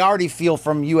to what we already feel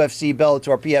from UFC,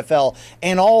 Bellator, PFL,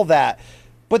 and all that.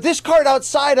 But this card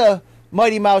outside of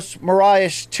Mighty Mouse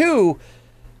Moraes 2,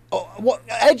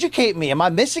 educate me. Am I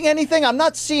missing anything? I'm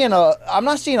not seeing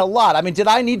a lot. I mean, did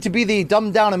I need to be the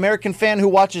dumbed down American fan who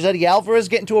watches Eddie Alvarez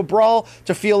get into a brawl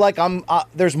to feel like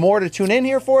there's more to tune in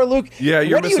here for, Luke? Yeah,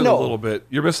 you're missing a little bit.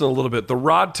 You're missing a little bit. The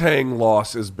Rodtang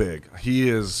loss is big. He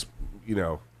is,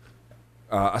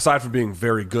 aside from being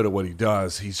very good at what he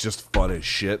does, he's just fun as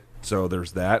shit. So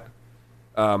there's that.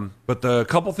 But the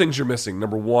couple things you're missing.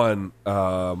 Number one,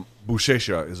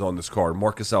 Buchecha is on this card.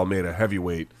 Marcus Almeida,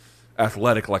 heavyweight.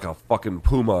 Athletic like a fucking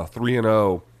puma,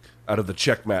 3-0 out of the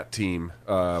Checkmat team,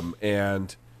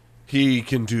 and he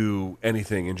can do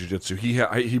anything in jiu-jitsu.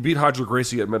 He beat Hydra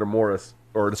Gracie at Metamoris,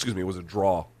 it was a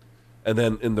draw, and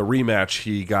then in the rematch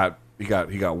he got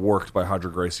worked by Hydra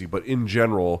Gracie. But in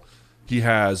general, he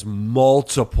has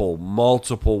multiple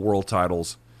world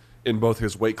titles in both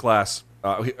his weight class,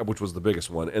 which was the biggest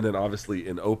one, and then obviously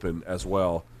in open as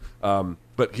well.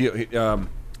 But he a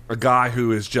guy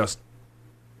who is just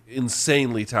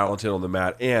insanely talented on the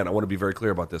mat, and I want to be very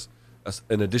clear about this.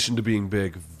 In addition to being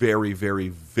big, very, very,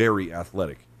 very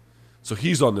athletic. So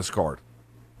he's on this card,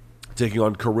 taking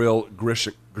on Kirill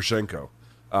Grishenko.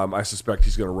 I suspect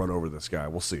he's going to run over this guy.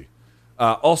 We'll see.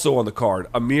 Also on the card,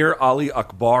 Amir Ali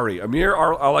Akbari. Amir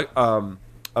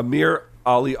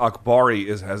Ali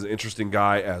Akbari has an interesting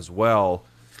guy as well.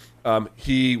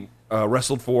 He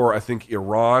wrestled for, I think,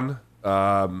 Iran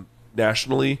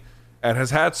nationally, and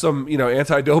has had some,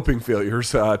 anti-doping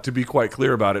failures, to be quite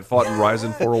clear about it. Fought in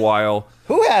Ryzen for a while.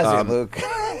 Who hasn't, Luke?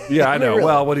 Yeah, I know. Really?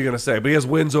 Well, what are you going to say? But he has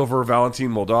wins over Valentin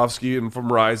Moldavsky and from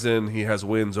Ryzen. He has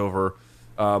wins over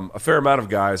a fair amount of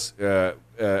guys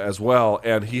as well.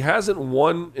 And he hasn't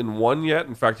won in one yet.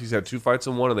 In fact, he's had 2 fights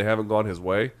in one, and they haven't gone his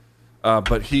way.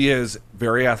 But he is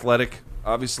very athletic.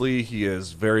 Obviously, he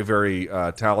is very, very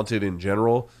talented in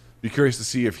general. Be curious to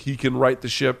see if he can right the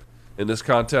ship in this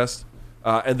contest.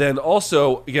 And then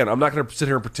also, again, I'm not going to sit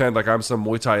here and pretend like I'm some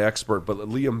Muay Thai expert, but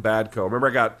Liam Badco.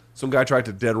 Remember some guy tried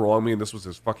to dead wrong me, and this was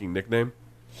his fucking nickname?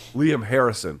 Liam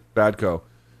Harrison Badco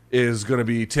is going to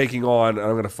be taking on, and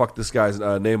I'm going to fuck this guy's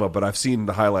name up, but I've seen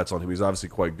the highlights on him. He's obviously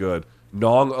quite good.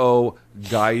 Nong O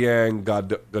Gayang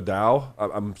Gadao.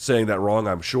 I'm saying that wrong,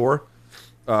 I'm sure.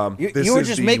 You were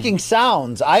just making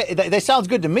sounds. They sounds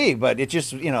good to me, but it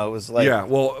just, it was like... Yeah,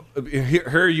 well,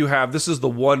 here you have, this is the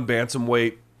one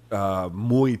bantamweight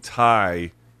Muay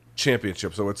Thai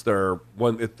championship. So it's their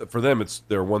one, for them, it's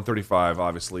their 135,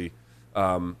 obviously.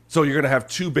 So you're going to have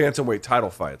 2 bantamweight title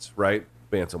fights, right?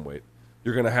 Bantamweight.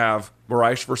 You're going to have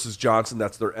Moraes versus Johnson.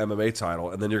 That's their MMA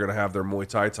title. And then you're going to have their Muay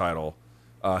Thai title.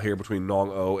 here between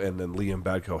Nong O and then Liam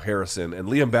Badco Harrison. And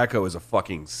Liam Badco is a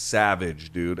fucking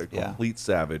savage, dude, a complete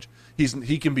savage.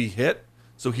 He can be hit,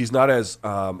 so he's not as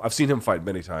I've seen him fight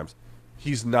many times.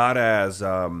 He's not as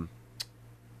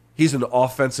he's an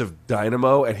offensive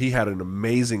dynamo, and he had an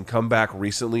amazing comeback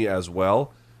recently as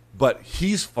well. But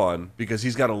he's fun because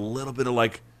he's got a little bit of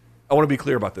like, I want to be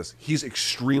clear about this. He's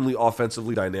extremely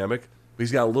offensively dynamic, but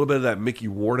he's got a little bit of that Mickey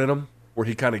Ward in him where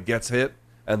he kind of gets hit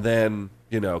and then,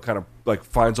 kind of like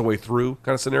finds a way through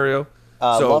kind of scenario.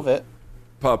 Love it.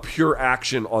 Pure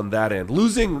action on that end.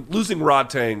 Losing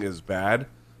Rodtang is bad,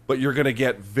 but you're going to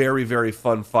get very, very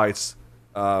fun fights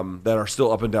that are still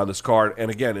up and down this card.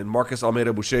 And again, in Marcus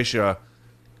Almeida Buchecha,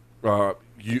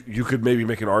 you could maybe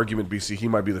make an argument, BC, he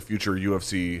might be the future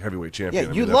UFC heavyweight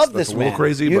champion. Yeah, love this man. That's a little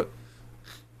crazy, but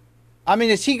I mean,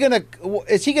 is he gonna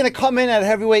come in at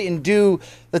heavyweight and do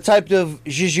the type of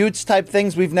jiu-jitsu type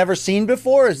things we've never seen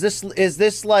before? Is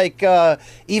this like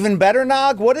even better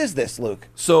Nog? What is this, Luke?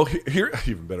 So here,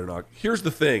 even better Nog. Here's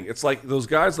the thing: it's like those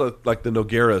guys like the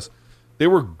Nogueiras. They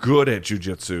were good at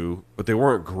jiu-jitsu, but they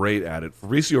weren't great at it.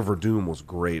 Fabricio Verdum was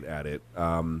great at it,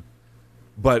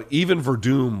 but even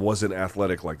Verdum wasn't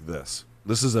athletic like this.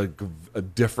 This is a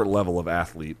different level of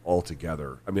athlete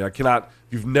altogether. I mean, if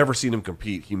you've never seen him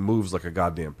compete, he moves like a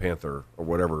goddamn panther or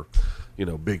whatever,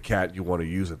 big cat you want to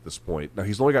use at this point. Now,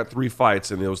 he's only got 3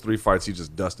 fights, and in those 3 fights, he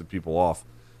just dusted people off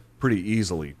pretty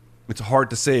easily. It's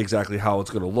hard to say exactly how it's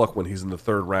going to look when he's in the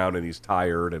 3rd round and he's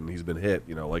tired and he's been hit.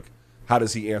 How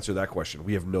does he answer that question?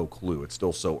 We have no clue. It's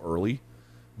still so early.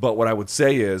 But what I would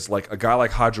say is, like, a guy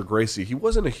like Roger Gracie, he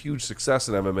wasn't a huge success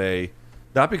in MMA,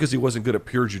 not because he wasn't good at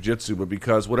pure jiu-jitsu, but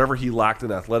because whatever he lacked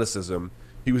in athleticism,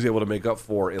 he was able to make up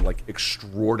for in, like,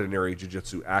 extraordinary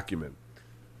jiu-jitsu acumen.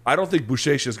 I don't think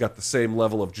Buchecha's got the same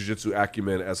level of jiu-jitsu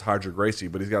acumen as Roger Gracie,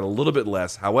 but he's got a little bit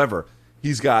less. However,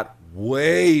 he's got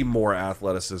way more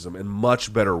athleticism and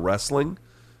much better wrestling.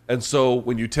 And so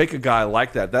when you take a guy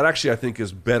like that actually I think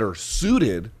is better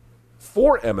suited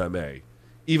for MMA,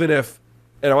 even if,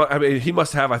 and I mean, he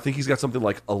must have, I think he's got something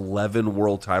like 11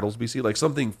 world titles, BC, like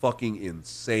something fucking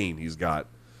insane he's got.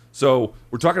 So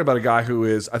we're talking about a guy who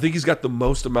is, I think he's got the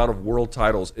most amount of world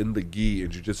titles in the gi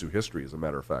in jiu-jitsu history, as a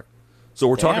matter of fact. So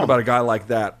we're talking about a guy like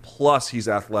that, plus he's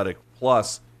athletic,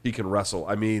 plus he can wrestle.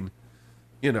 I mean,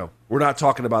 we're not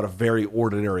talking about a very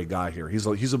ordinary guy here.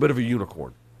 He's a bit of a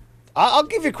unicorn. I'll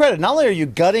give you credit. Not only are you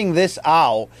gutting this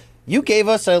out, you gave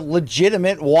us a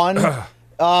legitimate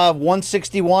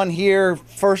 161 here,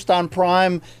 first on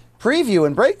Prime preview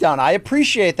and breakdown. I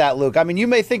appreciate that, Luke. I mean, you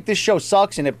may think this show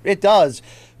sucks, and it does,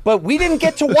 but we didn't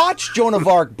get to watch Joan of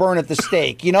Arc burn at the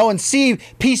stake, and see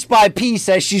piece by piece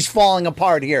as she's falling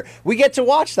apart here. We get to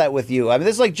watch that with you. I mean,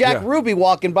 this is like Jack Ruby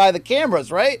walking by the cameras,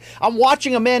 right? I'm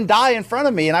watching a man die in front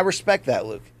of me, and I respect that,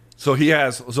 Luke. So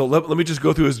let me just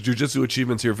go through his jiu-jitsu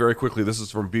achievements here very quickly. This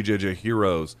is from BJJ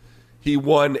Heroes. He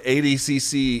won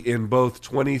ADCC in both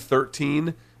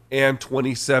 2013 and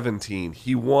 2017.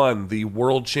 He won the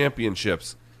World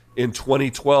Championships in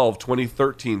 2012,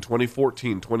 2013,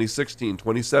 2014, 2016,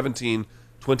 2017,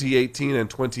 2018, and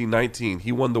 2019.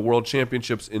 He won the World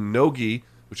Championships in Nogi,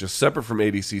 which is separate from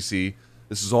ADCC.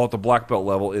 This is all at the black belt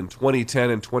level in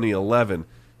 2010 and 2011.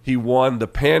 He won the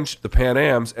Pan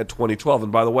Ams at 2012.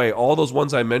 And by the way, all those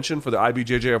ones I mentioned for the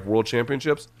IBJJF World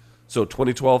Championships, so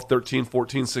 2012, 13,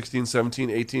 14, 16,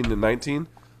 17, 18, and 19,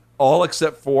 all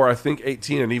except for, I think,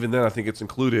 18, and even then I think it's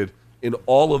included, in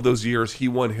all of those years, he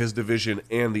won his division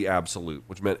and the absolute,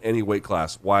 which meant any weight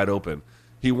class, wide open.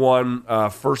 He won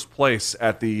first place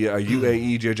at the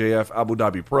UAE JJF Abu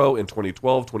Dhabi Pro in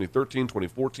 2012, 2013,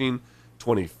 2014,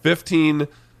 2015,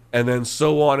 and then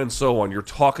so on and so on. You're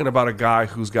talking about a guy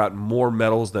who's got more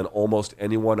medals than almost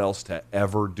anyone else to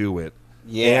ever do it.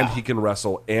 Yeah. And he can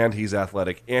wrestle, and he's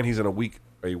athletic, and he's in a weak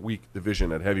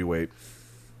division at heavyweight.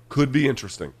 Could be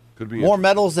interesting. More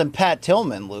medals than Pat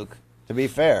Tillman, Luke, to be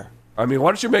fair. I mean,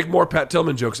 why don't you make more Pat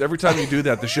Tillman jokes? Every time you do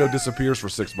that, the show disappears for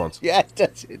 6 months. Yeah,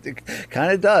 it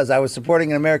kind of does. I was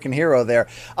supporting an American hero there.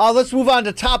 Let's move on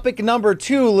to topic number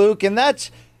 2, Luke, and that's,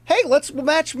 hey, let's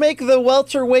match make the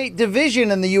welterweight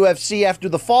division in the UFC after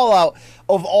the fallout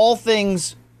of all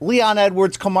things Leon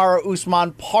Edwards, Kamaru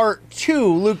Usman Part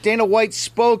 2. Luke, Dana White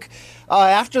spoke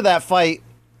after that fight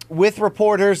with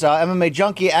reporters. MMA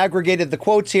Junkie aggregated the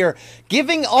quotes here,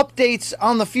 giving updates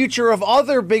on the future of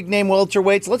other big-name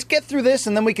welterweights. Let's get through this,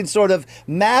 and then we can sort of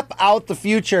map out the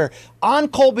future. On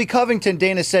Colby Covington,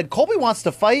 Dana said, Colby wants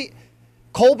to fight.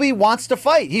 Colby wants to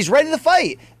fight. He's ready to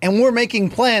fight, and we're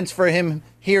making plans for him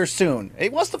here soon. He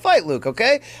wants to fight, Luke,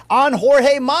 okay? On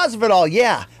Jorge Masvidal,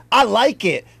 yeah, I like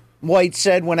it, White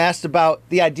said when asked about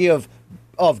the idea of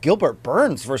of Gilbert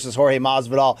Burns versus Jorge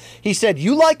Masvidal. He said,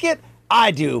 "You like it?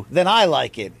 I do. Then I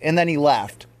like it." And then he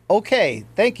laughed. Okay,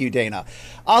 thank you, Dana.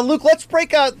 Luke, let's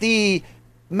break out the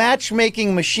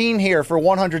matchmaking machine here for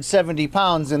 170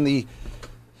 pounds in the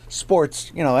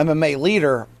sports, MMA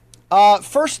leader.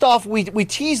 First off, we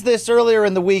teased this earlier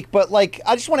in the week, but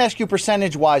I just want to ask you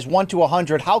percentage-wise, 1 to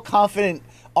 100, how confident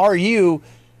are you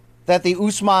that the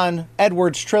Usman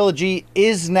Edwards trilogy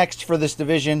is next for this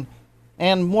division,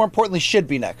 and more importantly, should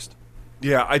be next?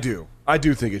 Yeah, I do. I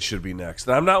do think it should be next.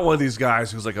 And I'm not one of these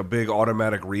guys who's like a big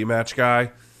automatic rematch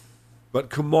guy, but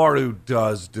Kamaru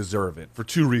does deserve it for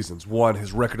two reasons. One,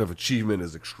 his record of achievement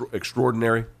is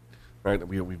extraordinary. Right?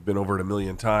 We've been over it a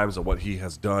million times on what he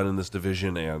has done in this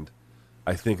division, and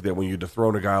I think that when you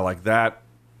dethrone a guy like that,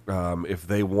 if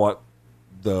they want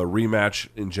the rematch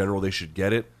in general, they should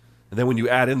get it. And then when you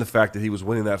add in the fact that he was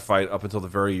winning that fight up until the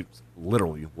very,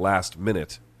 literally, last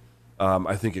minute,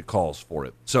 I think it calls for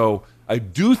it. So I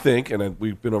do think, and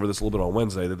we've been over this a little bit on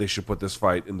Wednesday, that they should put this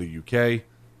fight in the UK,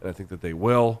 and I think that they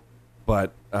will.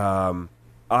 But I'm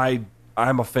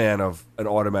a fan of an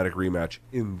automatic rematch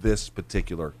in this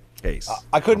particular case.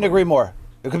 I couldn't agree more.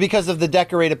 Because of the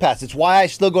decorated past. It's why I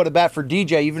still go to bat for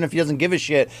DJ, even if he doesn't give a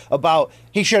shit about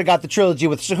he should have got the trilogy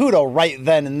with Cejudo right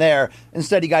then and there.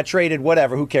 Instead, he got traded,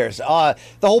 whatever, who cares? The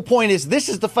whole point is this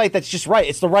is the fight that's just right.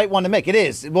 It's the right one to make. It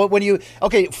is.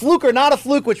 Fluke or not a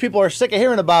fluke, which people are sick of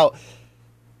hearing about,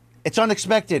 it's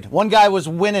unexpected. One guy was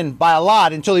winning by a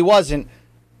lot until he wasn't.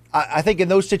 I think in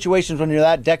those situations when you're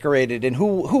that decorated, and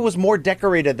who was more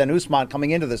decorated than Usman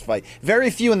coming into this fight? Very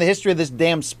few in the history of this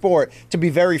damn sport, to be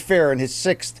very fair, in his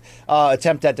sixth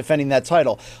attempt at defending that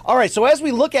title. All right, so as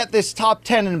we look at this top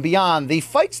 10 and beyond, the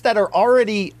fights that are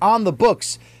already on the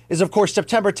books is, of course,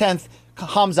 September 10th,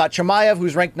 Khamzat Chimaev,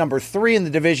 who's ranked number 3 in the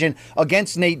division,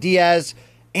 against Nate Diaz,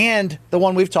 and the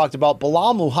one we've talked about,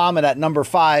 Bilal Muhammad at number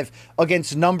 5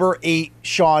 against number 8,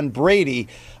 Sean Brady.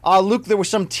 Luke, there was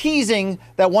some teasing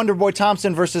that Wonderboy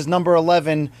Thompson versus number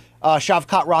 11,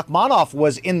 Shavkat Rakhmonov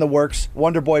was in the works.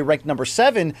 Wonderboy ranked number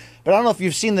 7, but I don't know if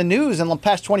you've seen the news in the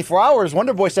past 24 hours.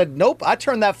 Wonderboy said, nope, I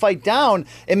turned that fight down.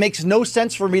 It makes no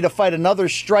sense for me to fight another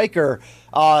striker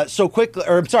so quickly,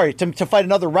 or I'm sorry, to fight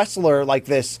another wrestler like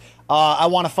this. I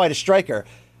want to fight a striker.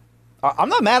 I'm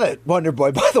not mad at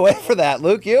Wonderboy, by the way, for that.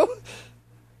 Luke, you?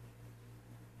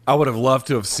 I would have loved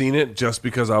to have seen it just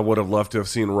because I would have loved to have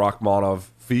seen Rakhmonov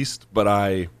feast, but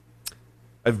I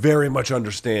very much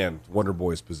understand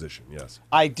Wonderboy's position, yes.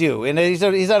 I do, and he's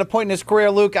at a point in his career,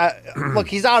 Luke, look,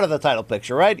 he's out of the title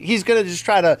picture, right? He's going to just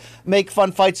try to make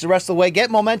fun fights the rest of the way,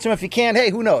 get momentum if he can. Hey,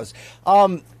 who knows?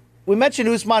 We mentioned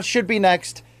Usman should be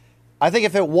next. I think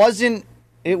if it wasn't,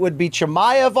 it would be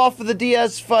Chimaev off of the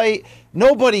Diaz fight.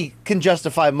 Nobody can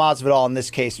justify Masvidal in this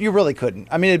case. You really couldn't.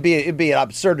 I mean, it'd be an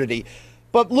absurdity.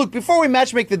 But Luke, before we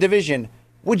matchmake the division,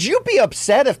 would you be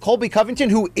upset if Colby Covington,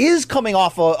 who is coming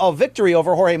off a victory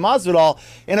over Jorge Masvidal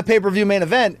in a pay-per-view main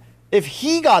event, if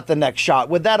he got the next shot,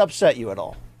 would that upset you at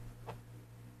all?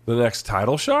 The next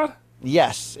title shot?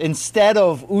 Yes. Instead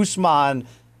of Usman,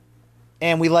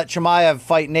 and we let Chimaev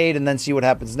fight Nate and then see what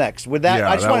happens next. Would that?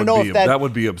 Yeah, I just want to know if that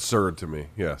would be absurd to me.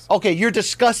 Yes. Okay, you're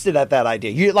disgusted at that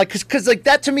idea. You because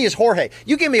that to me is Jorge.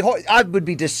 You give me Jorge, I would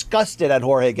be disgusted at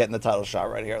Jorge getting the title shot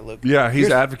right here, Luke. Yeah,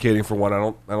 he's advocating for one.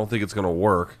 I don't think it's going to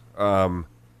work.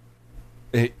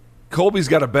 Colby's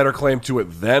got a better claim to it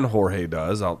than Jorge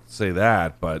does. I'll say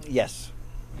that, but yes,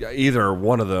 either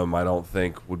one of them I don't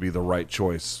think would be the right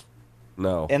choice.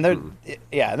 No. And they're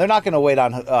not going to wait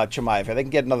on Chimaev. They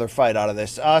can get another fight out of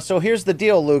this. So here's the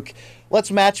deal, Luke. Let's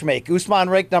matchmake. Usman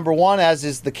ranked number 1, as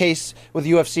is the case with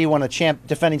UFC when a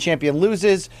defending champion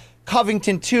loses.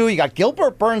 Covington 2. You got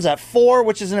Gilbert Burns at 4,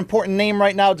 which is an important name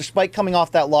right now, despite coming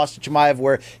off that loss to Chimaev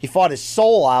where he fought his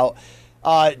soul out.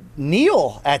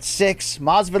 Neal at 6,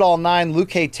 Masvidal 9,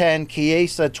 Luque 10,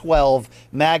 Chiesa 12,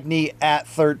 Magny at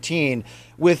 13.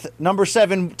 With number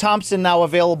 7, Thompson now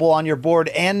available on your board,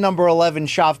 and number 11,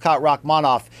 Shavkat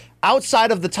Rakhmonov.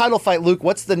 Outside of the title fight, Luke,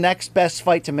 what's the next best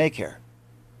fight to make here?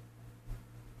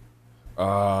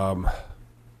 I'm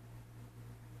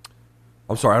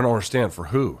sorry, I don't understand. For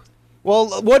who?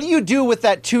 Well, what do you do with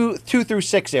that 2 through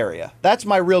 6 area? That's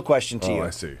my real question to you.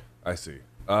 I see.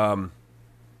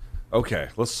 Okay,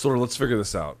 let's figure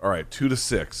this out. All right, 2 to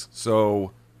 6.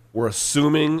 So we're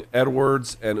assuming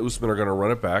Edwards and Usman are going to run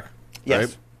it back. Yes.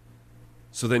 Right?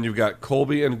 So then you've got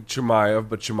Colby and Chimaev,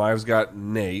 but Chimaev's got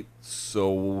Nate,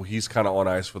 so he's kind of on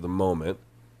ice for the moment.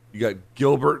 You got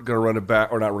Gilbert going to run it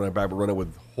back, or not run it back, but run it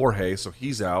with Jorge, so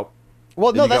he's out.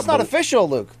 Well, no, that's not official,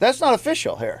 Luke. That's not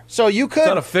official here. So you could... It's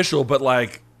not official, but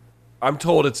I'm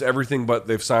told it's everything, but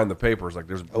they've signed the papers. Like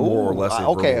there's more or less.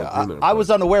 Okay, agreement I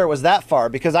was unaware it was that far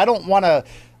because I don't want to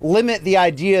limit the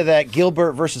idea that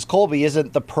Gilbert versus Colby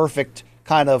isn't the perfect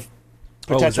kind of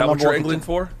potential. Is that what you're angling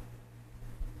for?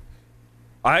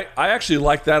 I actually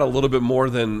like that a little bit more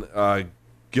than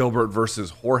Gilbert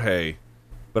versus Jorge,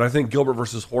 but I think Gilbert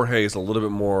versus Jorge is a little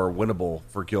bit more winnable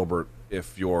for Gilbert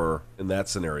if you're in that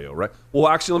scenario, right? Well,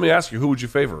 actually, let me ask you, who would you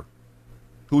favor?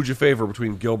 Who would you favor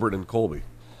between Gilbert and Colby?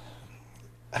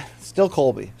 Still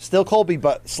Colby,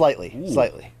 but slightly.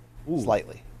 See,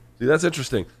 that's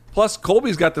interesting. Plus,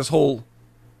 Colby's got this whole,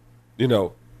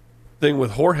 thing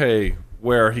with Jorge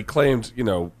where he claimed,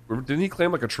 didn't he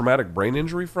claim like a traumatic brain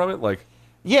injury from it? Like,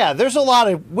 yeah, there's a lot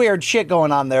of weird shit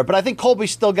going on there, but I think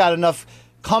Colby's still got enough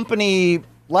company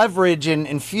leverage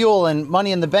and fuel and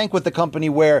money in the bank with the company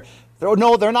where, they're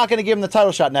not going to give him the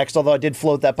title shot next, although I did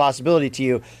float that possibility to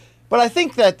you. But I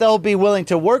think that they'll be willing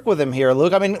to work with him here,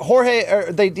 Luke. I mean,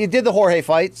 they did the Jorge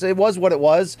fights. It was what it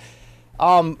was.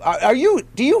 Are you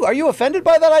offended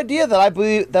by that idea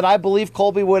that I believe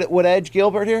Colby would edge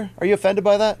Gilbert here? Are you offended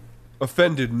by that?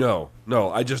 Offended? No.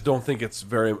 I just don't think it's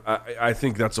very. I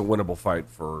think that's a winnable fight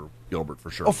for Gilbert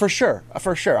for sure. Oh, for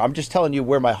sure. I'm just telling you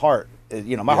where my heart.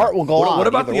 My heart will go on. What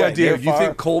about the way, idea? Do you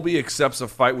think Colby accepts a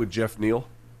fight with Jeff Neal?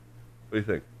 What do you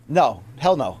think? No,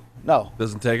 hell no.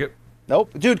 Doesn't take it?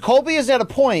 Nope. Dude, Colby is at a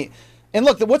point, and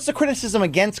look, what's the criticism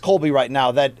against Colby right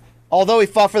now? That although he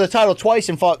fought for the title twice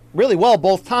and fought really well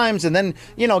both times and then,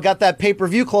 got that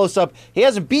pay-per-view close-up, he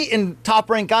hasn't beaten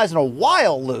top-ranked guys in a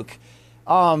while, Luke.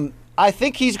 I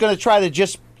think he's going to try to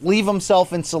just leave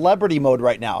himself in celebrity mode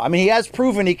right now. I mean, he has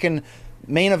proven he can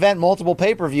main event multiple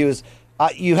pay-per-views.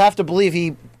 You have to believe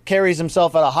he carries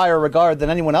himself at a higher regard than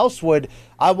anyone else would.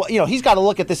 He's got to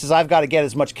look at this as I've got to get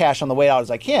as much cash on the way out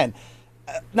as I can.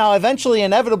 Now, eventually,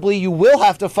 inevitably, you will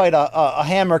have to fight a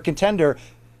hammer contender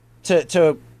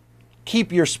to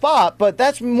keep your spot, but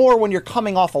that's more when you're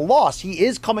coming off a loss. He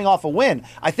is coming off a win.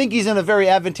 I think he's in a very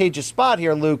advantageous spot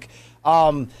here, Luke.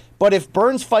 But if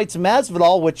Burns fights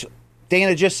Masvidal, which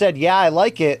Dana just said, yeah, I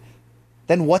like it,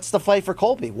 then what's the fight for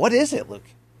Colby? What is it, Luke?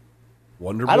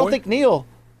 Wonder Boy? I don't think Neal,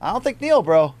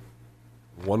 bro.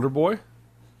 Wonder Boy?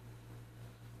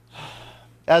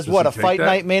 As Does what, he a take fight that?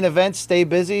 night main event, stay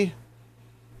busy?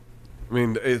 I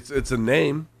mean, it's a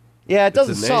name. Yeah, it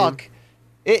doesn't It's a suck.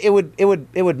 It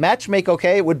would match make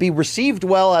okay. It would be received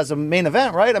well as a main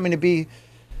event, right? I mean, it'd be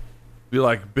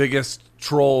like biggest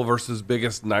troll versus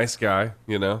biggest nice guy,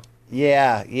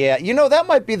 Yeah. That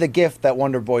might be the gift that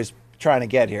Wonder Boy's trying to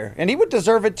get here, and he would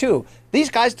deserve it too. These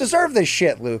guys deserve this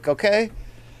shit, Luke. Okay.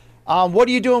 What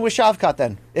are you doing with Shavkat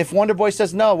then? If Wonder Boy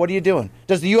says no, what are you doing?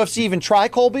 Does the UFC even try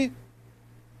Colby?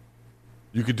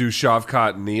 You could do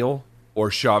Shavkat Neal or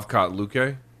Shavkat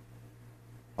Luque.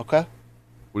 Okay.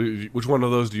 Which one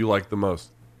of those do you like the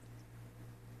most?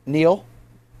 Neal.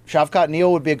 Shavkat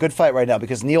Neal would be a good fight right now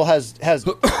because Neal has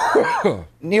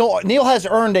Neal has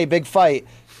earned a big fight,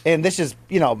 and this is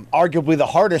arguably the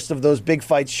hardest of those big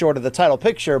fights short of the title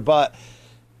picture, but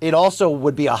it also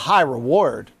would be a high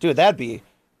reward, dude. That'd be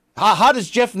how does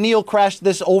Jeff Neal crash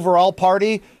this overall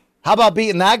party? How about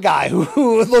beating that guy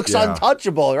who looks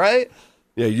untouchable, right?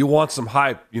 Yeah, you want some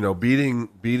hype. Beating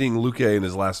Luque in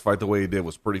his last fight the way he did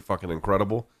was pretty fucking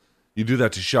incredible. You do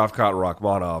that to Shavkat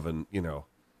Rakhmonov, and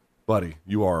buddy,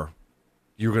 you're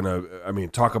gonna.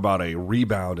 Talk about a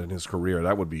rebound in his career.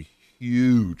 That would be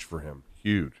huge for him,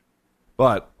 huge,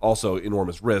 but also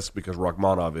enormous risk because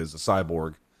Rakhmonov is a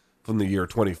cyborg from the year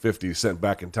 2050, sent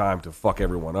back in time to fuck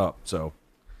everyone up. So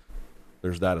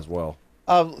there's that as well.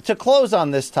 To close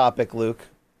on this topic, Luke.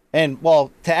 And,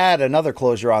 to add another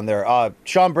closure on there,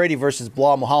 Sean Brady versus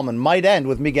Bilal Muhammad might end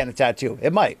with me getting a tattoo.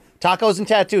 It might. Tacos and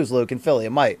tattoos, Luke, in Philly.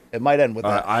 It might end with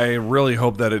that. I really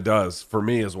hope that it does for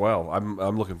me as well.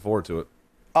 I'm looking forward to it.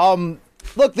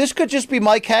 Look, this could just be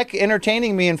Mike Heck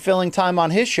entertaining me and filling time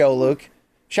on his show, Luke.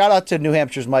 Shout out to New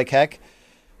Hampshire's Mike Heck.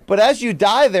 But as you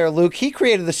die there, Luke, he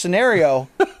created the scenario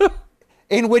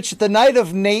in which the night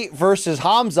of Nate versus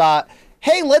Hamzat,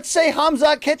 hey, let's say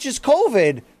Hamzat catches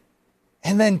COVID.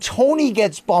 And then Tony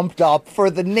gets bumped up for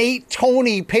the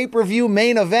Nate-Tony pay-per-view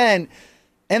main event.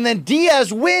 And then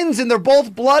Diaz wins, and they're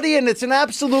both bloody, and it's an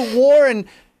absolute war. And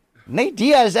Nate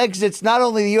Diaz exits not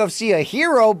only the UFC a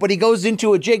hero, but he goes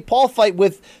into a Jake Paul fight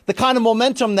with the kind of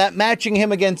momentum that matching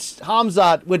him against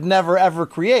Hamzat would never, ever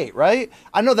create, right?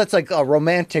 I know that's like a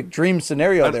romantic dream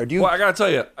scenario there. Well, I got to tell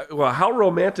you, how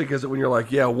romantic is it when you're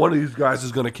like, yeah, one of these guys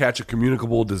is going to catch a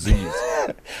communicable disease?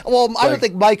 Well, I don't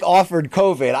think Mike offered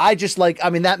COVID.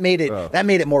 That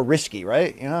made it more risky,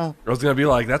 right? I was gonna be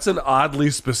like, that's an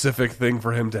oddly specific thing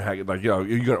for him to have. Like,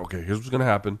 okay, here's what's gonna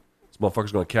happen. This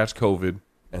motherfucker's gonna catch COVID.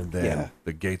 and then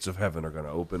the gates of heaven are going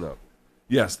to open up.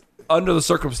 Yes, under the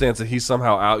circumstance that he's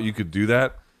somehow out, you could do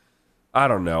that. I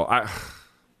don't know.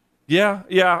 Yeah,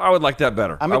 I would like that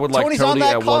better. I mean, would like Tony's Tony on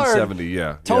that at card. 170.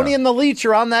 Yeah, Tony and the Leech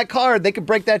are on that card. They could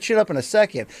break that shit up in a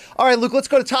second. All right, Luke, let's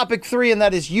go to topic 3, and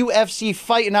that is UFC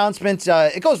fight announcements.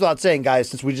 It goes without saying, guys,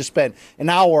 since we just spent an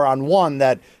hour on one,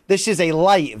 that this is a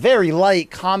light, very light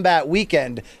combat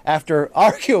weekend after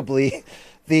arguably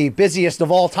the busiest of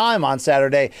all time on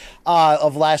Saturday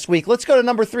of last week. Let's go to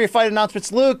number 3 of fight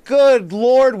announcements. Luke, good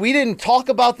Lord, we didn't talk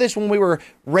about this when we were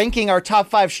ranking our top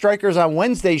 5 strikers on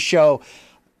Wednesday's show.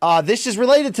 This is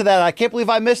related to that. I can't believe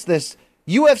I missed this.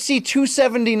 UFC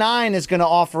 279 is going to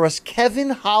offer us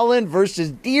Kevin Holland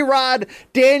versus D-Rod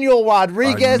Daniel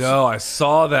Rodriguez. No, I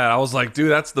saw that. I was like,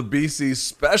 dude, that's the BC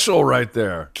special right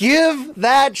there. Give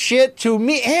that shit to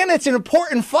me. And it's an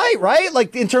important fight, right?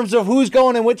 Like, in terms of who's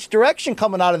going in which direction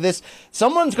coming out of this.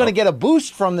 Someone's going to get a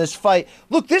boost from this fight.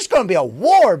 Look, this is going to be a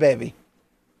war, baby.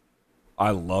 I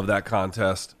love that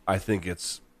contest. I think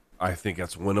it's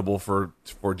winnable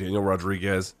for Daniel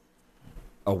Rodriguez.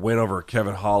 A win over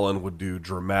Kevin Holland would do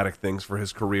dramatic things for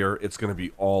his career. It's going to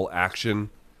be all action.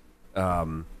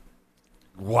 Wow,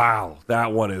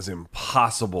 that one is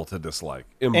impossible to dislike.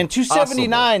 And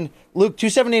 279, Luke,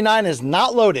 279 is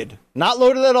not loaded. Not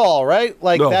loaded at all, right?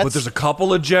 Like, no, but there's a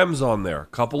couple of gems on there.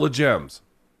 Couple of gems.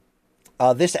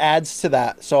 This adds to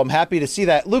that, so I'm happy to see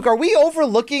that. Luke, are we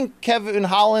overlooking Kevin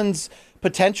Holland's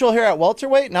potential here at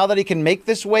welterweight now that he can make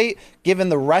this weight, given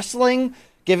the wrestling,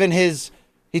 given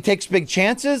he takes big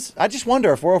chances? I just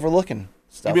wonder if we're overlooking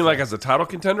stuff. You mean like as a title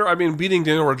contender? I mean, beating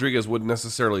Daniel Rodriguez wouldn't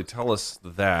necessarily tell us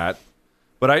that.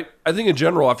 But I think in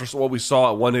general, after what we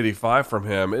saw at 185 from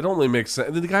him, it only makes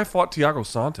sense. The guy fought Thiago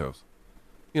Santos.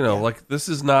 Like, this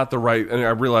is not the right, and I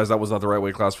realize that was not the right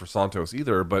weight class for Santos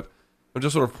either, but I'm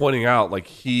just sort of pointing out, like,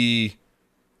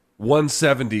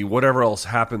 170, whatever else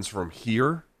happens from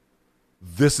here,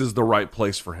 this is the right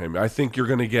place for him. I think you're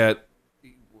going to get,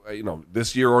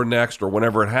 this year or next or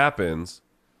whenever it happens,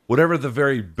 whatever the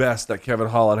very best that Kevin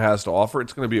Holland has to offer,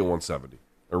 it's going to be at 170.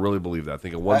 I really believe that. I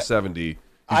think at 170, he's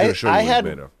going to show you what he's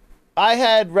made of. I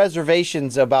had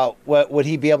reservations about would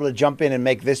he be able to jump in and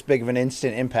make this big of an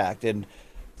instant impact, and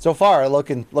so far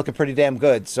looking pretty damn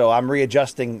good. So I'm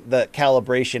readjusting the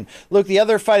calibration. Look, the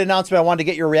other fight announcement I wanted to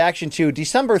get your reaction to,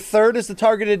 December 3rd is the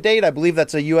targeted date. I believe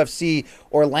that's a UFC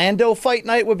Orlando fight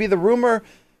night would be the rumor.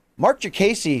 Mark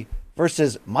Jacasey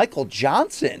versus Michael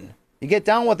Johnson. You get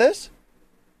down with this?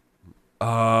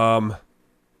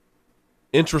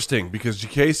 Interesting, because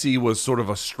Jacasey was sort of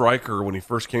a striker when he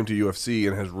first came to UFC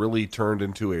and has really turned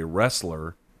into a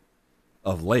wrestler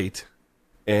of late.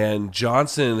 And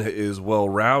Johnson is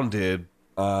well-rounded,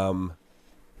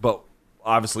 but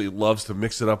obviously loves to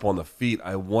mix it up on the feet.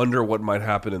 I wonder what might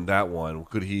happen in that one.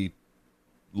 Could he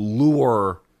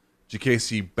lure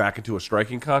Jacasey back into a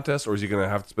striking contest, or is he going to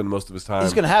have to spend most of his time?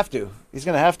 He's going to have to.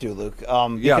 Luke.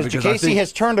 Because Jacasey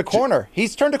has turned a corner.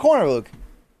 He's turned a corner, Luke.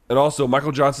 And also,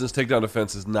 Michael Johnson's takedown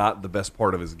defense is not the best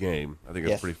part of his game. I think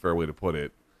that's a pretty fair way to put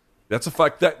it. That's a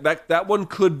fact. That one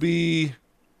could be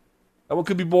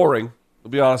boring. I'll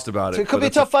be honest about it. So it could be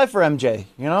a tough fight for MJ,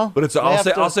 But it's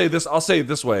I'll say it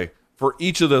this way. For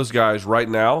each of those guys right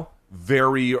now,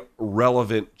 very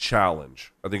relevant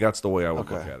challenge. I think that's the way I would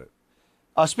look at it.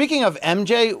 Speaking of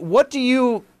MJ, what do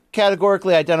you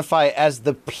categorically identify as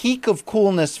the peak of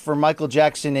coolness for Michael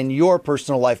Jackson in your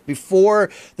personal life?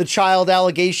 Before the child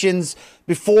allegations,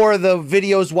 before the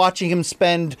videos watching him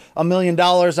spend $1 million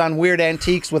on weird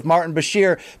antiques with Martin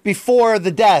Bashir, before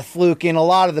the death, Luke, in a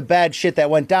lot of the bad shit that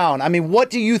went down. I mean, what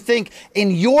do you think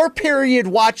in your period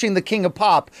watching the King of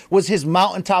Pop was his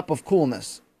mountaintop of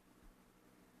coolness?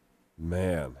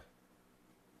 Man.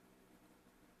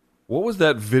 What was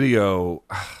that video?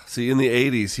 See, in the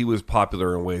 80s, he was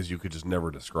popular in ways you could just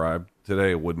never describe.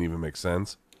 Today, it wouldn't even make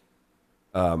sense.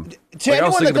 To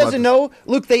anyone that doesn't know,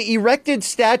 Luke, they erected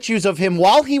statues of him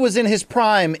while he was in his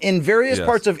prime in various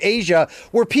parts of Asia,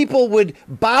 where people would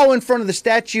bow in front of the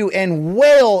statue and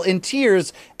wail in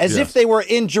tears as if they were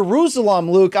in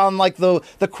Jerusalem, Luke, on like the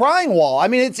crying wall. I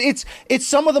mean, it's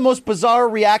some of the most bizarre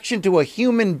reaction to a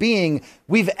human being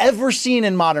we've ever seen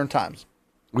in modern times.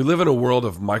 We live in a world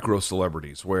of micro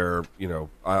celebrities where,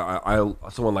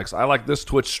 someone likes, I like this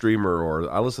Twitch streamer, or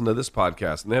I listen to this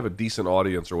podcast, and they have a decent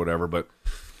audience or whatever, but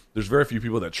there's very few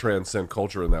people that transcend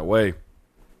culture in that way.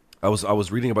 I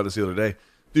was reading about this the other day.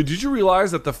 Dude, did you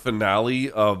realize that the finale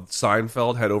of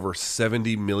Seinfeld had over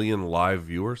 70 million live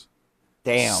viewers?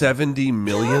 Damn. 70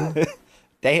 million?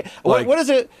 What is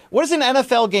it? What is an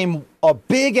NFL game? A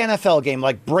big NFL game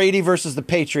like Brady versus the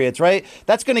Patriots, right?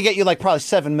 That's going to get you like probably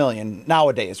 7 million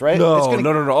nowadays, right? No.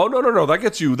 Oh, no.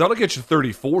 That'll get you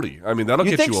 30, 40. I mean, that'll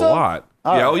get you a lot.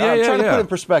 All right. I'm trying to put yeah. it in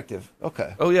perspective.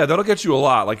 Okay. Oh yeah, that'll get you a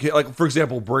lot. Like for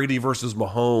example, Brady versus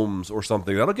Mahomes or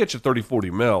something. That'll get you 30,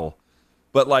 40 mil.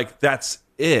 But like that's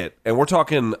it. And we're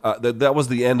talking that was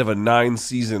the end of a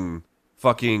 9-season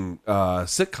fucking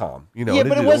sitcom. You know, yeah,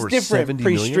 but it was different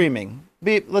pre-streaming.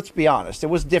 Let's be honest.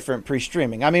 It was different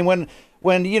pre-streaming. I mean, when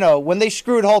they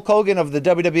screwed Hulk Hogan of the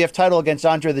WWF title against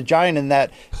Andre the Giant in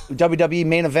that WWE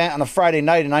main event on a Friday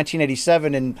night in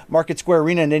 1987 in Market Square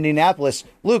Arena in Indianapolis,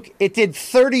 Luke, it did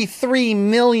 33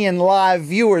 million live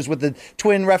viewers with the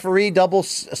twin referee double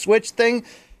switch thing.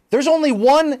 There's only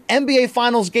one NBA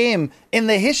Finals game in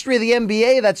the history of the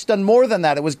NBA that's done more than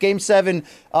that. It was Game 7,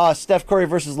 Steph Curry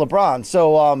versus LeBron.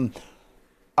 So,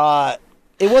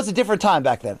 it was a different time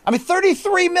back then. I mean,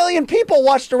 33 million people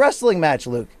watched a wrestling match,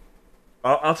 Luke.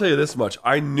 I'll tell you this much.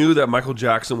 I knew that Michael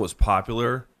Jackson was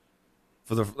popular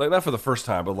not for the first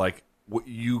time, but like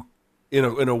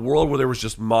in a world where there was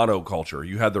just monoculture.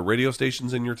 You had the radio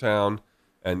stations in your town,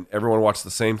 and everyone watched the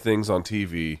same things on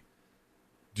TV.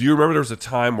 Do you remember there was a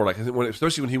time where, like,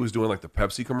 especially when he was doing like the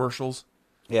Pepsi commercials,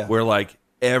 where like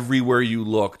everywhere you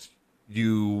looked,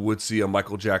 you would see a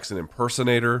Michael Jackson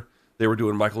impersonator. They were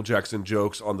doing Michael Jackson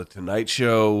jokes on the Tonight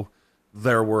Show.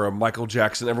 There were a Michael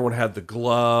Jackson. Everyone had the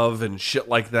glove and shit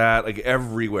like that, like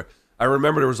everywhere. I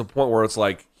remember there was a point where it's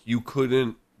like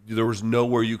there was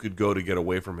nowhere you could go to get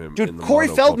away from him. Dude, Corey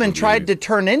Feldman tried to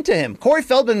turn into him. Corey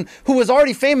Feldman, who was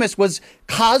already famous, was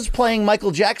cosplaying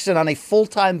Michael Jackson on a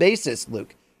full-time basis,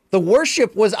 Luke. The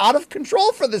worship was out of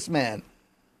control for this man.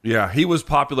 Yeah, he was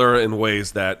popular in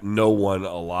ways that no one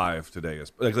alive today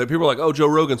is. Like people are like, "Oh, Joe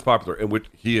Rogan's popular," and which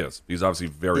he is. He's obviously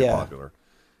very popular.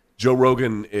 Joe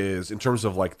Rogan is, in terms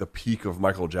of like the peak of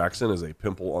Michael Jackson, is a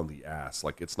pimple on the ass.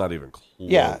 Like it's not even close.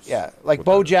 Yeah. Like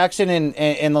Bo Jackson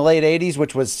in the late '80s,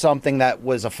 which was something that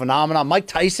was a phenomenon. Mike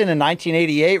Tyson in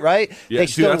 1988, right? Yeah,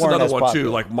 dude, that's another one too.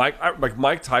 Like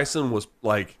Mike Tyson was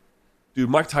like, dude,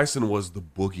 Mike Tyson was the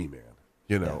boogeyman.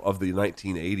 Of the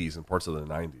 1980s and parts of the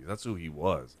 90s. That's who he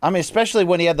was. I mean, especially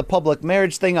when he had the public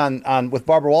marriage thing on with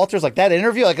Barbara Walters, like that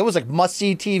interview, like it was like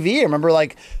must-see TV. I remember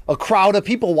like a crowd of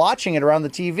people watching it around the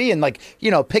TV and like,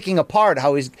 picking apart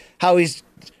how he's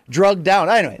drugged down.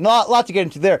 Anyway, lot to get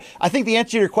into there. I think the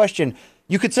answer to your question,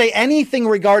 you could say anything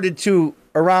regarded to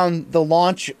around the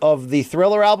launch of the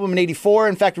Thriller album in '84.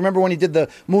 In fact, remember when he did the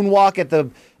moonwalk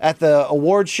at the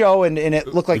award show and it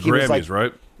looked like he was like,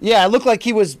 right? Yeah, it looked like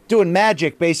he was doing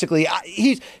magic, basically.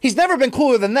 He's never been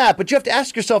cooler than that, but you have to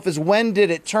ask yourself is when did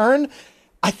it turn?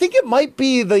 I think it might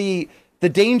be the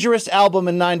Dangerous album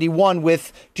in '91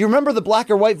 with, do you remember the black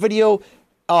or white video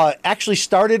actually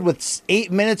started with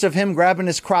 8 minutes of him grabbing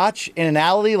his crotch in an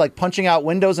alley, like punching out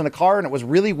windows in a car, and it was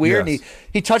really weird. Yes. And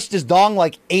he touched his dong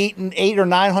like 800 or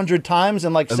 900 times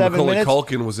in like 7 minutes. Macaulay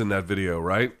Culkin was in that video,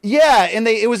 right? Yeah, and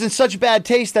it was in such bad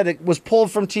taste that it was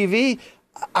pulled from TV.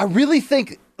 I really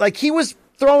think like he was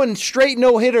throwing straight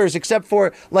no-hitters except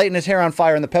for lighting his hair on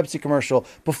fire in the Pepsi commercial.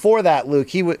 Before that, Luke,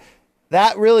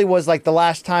 that really was like the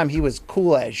last time he was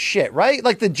cool as shit, right?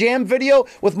 Like the Jam video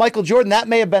with Michael Jordan, that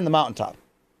may have been the mountaintop.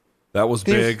 That was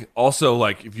big. Also,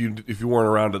 like if you weren't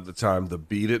around at the time, the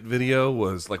Beat It video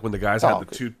was like when the guys had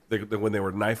when they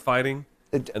were knife fighting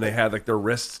and they had like their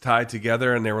wrists tied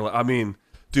together and they were like, I mean,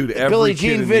 dude, every Billie kid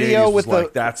Jean in video the 80s was with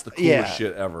like, that's the coolest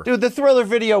shit ever. Dude, the Thriller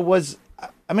video was,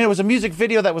 I mean, it was a music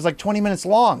video that was like 20 minutes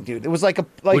long, dude. It was like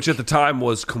which at the time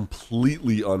was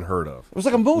completely unheard of. It was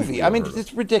like a movie. I mean,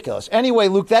 it's ridiculous. Anyway,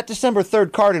 Luke, that December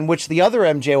 3rd card in which the other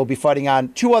MJ will be fighting on,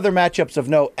 2 other matchups of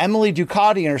note. Emily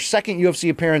Ducati in her second UFC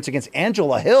appearance against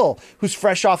Angela Hill, who's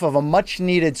fresh off of a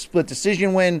much-needed split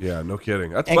decision win. Yeah, no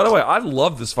kidding. By the way, I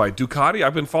love this fight. Ducati,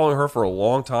 I've been following her for a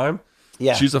long time.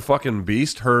 Yeah. She's a fucking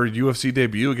beast. Her UFC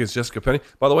debut against Jessica Penne.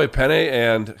 By the way, Penne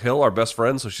and Hill are best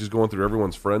friends, so she's going through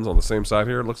everyone's friends on the same side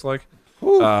here, it looks like.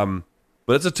 But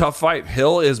it's a tough fight.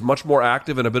 Hill is much more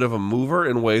active and a bit of a mover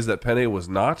in ways that Penne was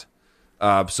not.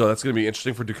 So that's going to be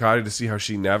interesting for Ducati to see how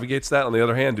she navigates that. On the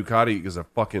other hand, Ducati is a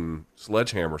fucking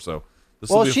sledgehammer, so this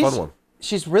will be a fun one.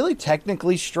 She's really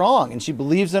technically strong, and she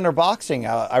believes in her boxing.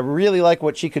 I really like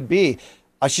what she could be.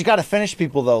 She's got to finish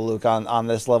people, though, Luke, on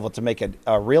this level to make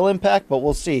a real impact, but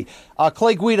we'll see.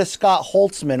 Clay Guida, Scott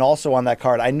Holtzman also on that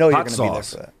card. I know you're going to be there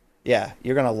for that. Yeah,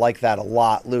 you're going to like that a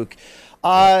lot, Luke.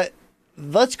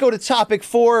 Let's go to topic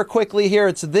 4 quickly here.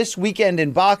 It's This Weekend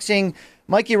in Boxing.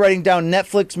 Mikey writing down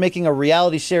Netflix making a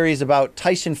reality series about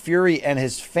Tyson Fury and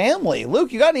his family.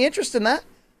 Luke, you got any interest in that?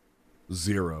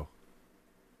 Zero.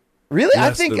 Really?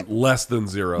 I think less than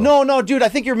 0. No, dude. I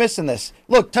think you're missing this.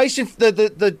 Look, Tyson,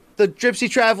 the Gypsy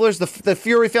Travelers, the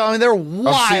Fury family. I mean, they're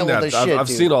wild as shit. I've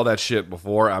seen all that shit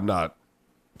before. I'm not.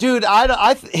 Dude,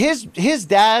 his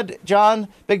dad, John,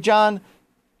 Big John,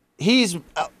 he's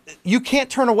you can't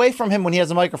turn away from him when he has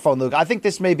a microphone, Luke. I think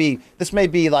this may be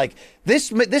like this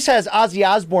has Ozzy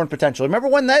Osbourne potential. Remember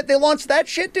when they launched that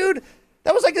shit, dude?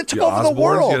 That was like it took over the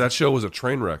world. Yeah, that show was a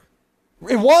train wreck.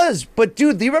 It was, but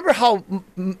dude, do you remember how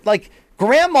like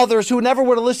grandmothers who never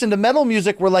would have listened to metal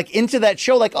music were like into that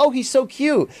show? Like, oh, he's so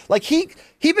cute. Like he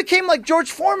became like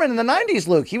George Foreman in the '90s.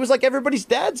 Luke, he was like everybody's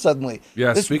dad suddenly.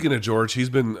 Yeah. Speaking of George,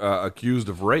 he's been accused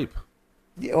of rape.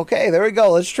 Okay, there we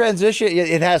go. Let's transition.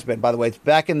 It has been, by the way. It's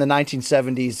back in the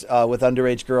 1970s with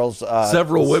underage girls.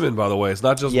 Several women, by the way. It's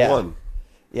not just one.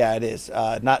 Yeah, it is.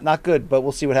 Not good, but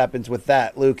we'll see what happens with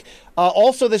that, Luke.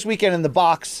 Also this weekend in the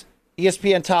box,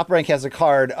 ESPN Top Rank has a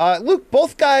card. Luke,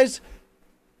 both guys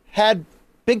had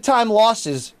big-time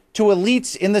losses to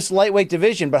elites in this lightweight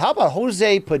division, but how about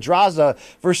Jose Pedraza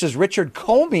versus Richard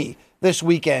Comey this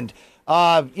weekend?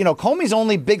 Comey's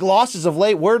only big losses of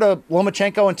late were to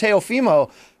Lomachenko and Teofimo.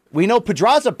 We know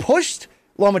Pedraza pushed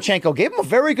Lomachenko, gave him a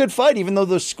very good fight, even though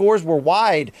those scores were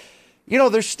wide.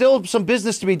 There's still some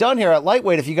business to be done here at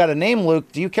lightweight. If you got a name,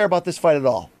 Luke, do you care about this fight at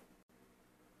all?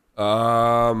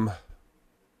 A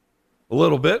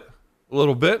little bit.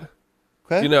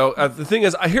 Okay. The thing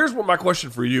is, here's what my question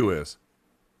for you is.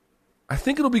 I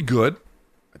think it'll be good.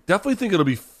 I definitely think it'll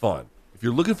be fun. If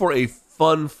you're looking for a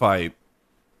fun fight,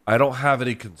 I don't have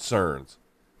any concerns.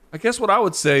 I guess what I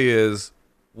would say is,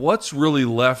 what's really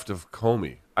left of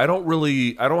Comey? I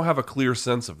don't have a clear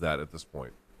sense of that at this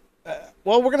point.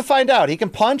 Well, we're going to find out. He can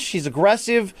punch. He's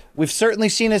aggressive. We've certainly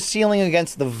seen his ceiling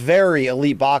against the very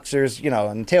elite boxers,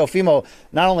 and Teofimo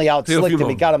not only outslicked him,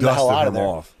 he got him the hell out of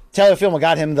there. Teofimo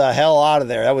got him the hell out of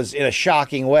there. That was in a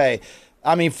shocking way.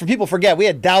 I mean, people forget, we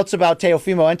had doubts about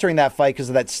Teofimo entering that fight because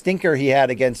of that stinker he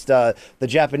had against the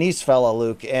Japanese fella,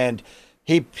 Luke, and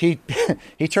he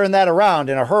turned that around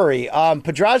in a hurry.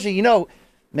 Pedraza,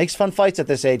 makes fun fights at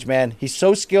this age, man. He's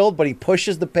so skilled, but he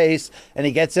pushes the pace, and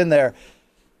he gets in there.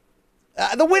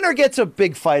 The winner gets a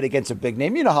big fight against a big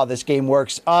name. You know how this game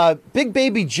works. Big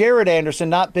baby Jared Anderson,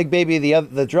 not big baby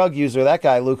the drug user, that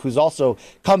guy, Luke, who's also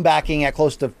comebacking at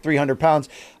close to 300 pounds.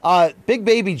 Big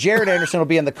baby Jared Anderson will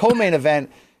be in the co-main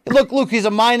event. Look, Luke, he's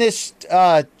a minus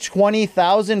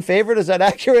 20,000 favorite. Is that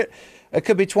accurate? It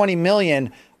could be 20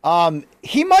 million.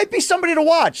 He might be somebody to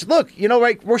watch. Look,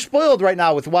 right, we're spoiled right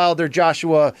now with Wilder,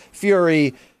 Joshua,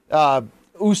 Fury,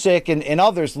 Usyk, and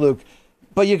others, Luke.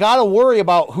 But you got to worry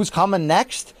about who's coming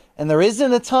next, and there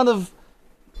isn't a ton of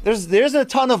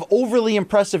overly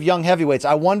impressive young heavyweights.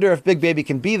 I wonder if Big Baby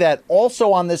can be that.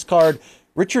 Also on this card,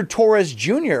 Richard Torres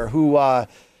Jr., who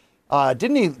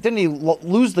didn't he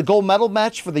lose the gold medal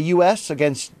match for the U.S.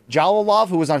 against Jalolov,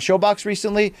 who was on Showbox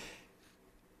recently?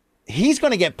 He's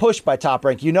going to get pushed by Top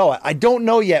Rank. I don't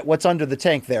know yet what's under the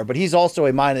tank there, but he's also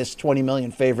a minus 20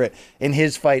 million favorite in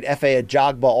his fight. F.A.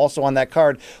 Ajagba also on that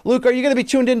card. Luke, are you going to be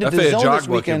tuned into F.A. DAZN this Ajagba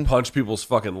weekend? Can punch people's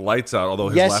fucking lights out, although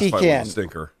his last fight was a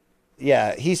stinker.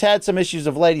 Yeah, he's had some issues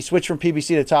of late. He switched from PBC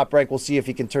to Top Rank. We'll see if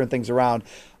he can turn things around.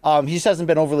 He just hasn't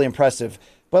been overly impressive.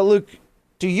 But Luke,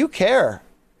 do you care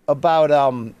about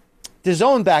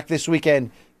DAZN back this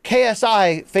weekend?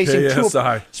 KSI facing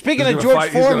KSI. Speaking of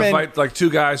George Foreman, he's going to fight like two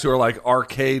guys who are like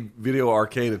video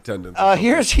arcade attendants.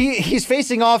 He's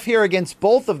facing off here against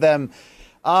both of them.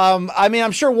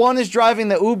 I'm sure one is driving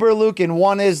the Uber, Luke, and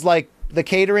one is like the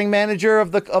catering manager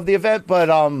of the event. But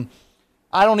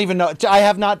I don't even know. I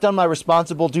have not done my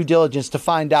responsible due diligence to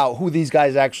find out who these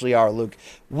guys actually are, Luke.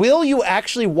 Will you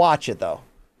actually watch it though?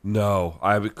 No,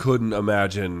 I couldn't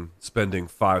imagine spending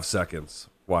 5 seconds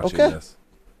watching this.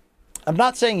 I'm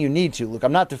not saying you need to, Luke.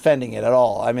 I'm not defending it at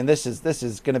all. I mean, this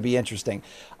is going to be interesting.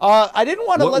 I didn't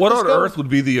want to let this go. What on earth would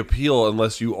be the appeal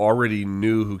unless you already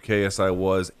knew who KSI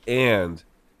was and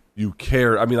you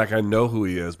care? I mean, like, I know who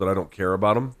he is, but I don't care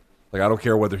about him. Like, I don't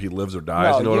care whether he lives or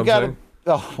dies. You know what I'm saying?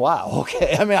 Oh, wow.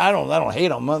 Okay. I mean, I don't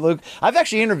hate him, Luke. I've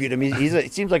actually interviewed him. He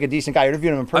seems like a decent guy. I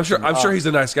interviewed him in person. I'm sure he's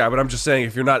a nice guy, but I'm just saying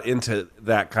if you're not into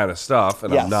that kind of stuff,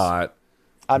 and yes.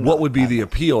 What would be the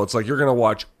appeal? It's like you're going to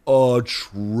watch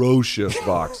atrocious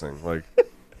boxing. Like,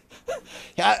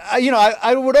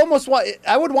 I would almost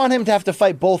want him to have to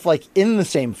fight both like in the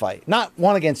same fight, not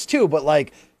 1 against 2, but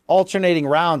like alternating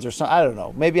rounds or something. I don't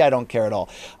know. Maybe I don't care at all.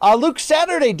 Luke,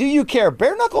 Saturday, do you care?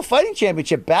 Bare Knuckle Fighting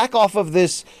Championship back off of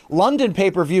this London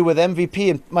pay-per-view with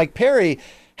MVP and Mike Perry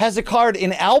has a card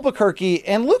in Albuquerque.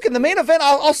 And Luke, in the main event,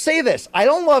 I'll say this. I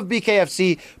don't love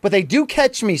BKFC, but they do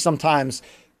catch me sometimes.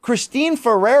 Christine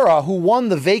Ferreira, who won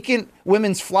the vacant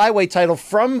women's flyweight title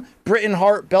from Britain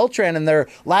Hart Beltran in their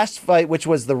last fight, which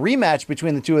was the rematch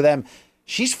between the two of them,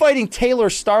 she's fighting Taylor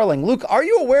Starling. Luke, are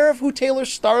you aware of who Taylor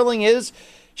Starling is?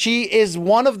 She is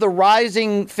one of the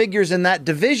rising figures in that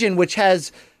division, which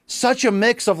has such a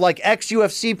mix of like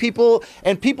ex-UFC people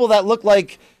and people that look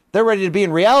like they're ready to be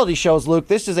in reality shows, Luke.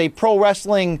 This is a pro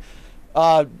wrestling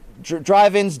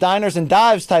drive-ins, diners, and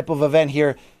dives type of event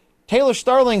here. Taylor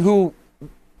Starling, who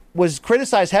was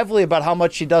criticized heavily about how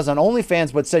much she does on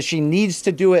OnlyFans, but says she needs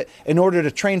to do it in order to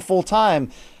train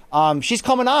full-time. She's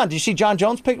coming on. Do you see John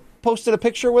Jones posted a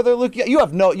picture with her, Luke? You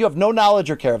have no knowledge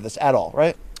or care of this at all,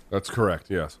 right? That's correct,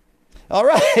 yes. All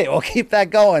right, we'll keep that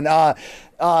going.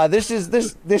 This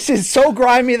is so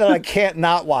grimy that I can't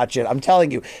not watch it. I'm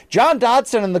telling you. John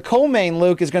Dodson in the co-main,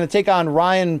 Luke, is going to take on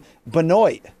Ryan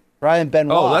Benoit.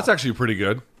 Oh, that's actually pretty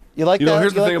good. You like that?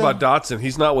 Here's the thing about Dodson.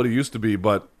 He's not what he used to be,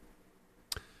 but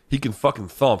he can fucking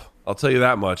thump. I'll tell you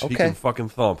that much. Okay. He can fucking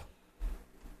thump.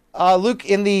 Luke,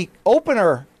 in the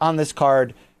opener on this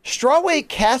card, strawweight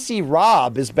Cassie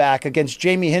Robb is back against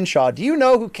Jamie Hinshaw. Do you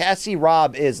know who Cassie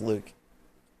Robb is, Luke?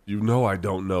 You know I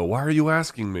don't know. Why are you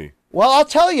asking me? Well, I'll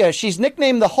tell you. She's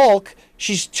nicknamed the Hulk.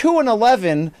 She's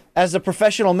 2-11 as a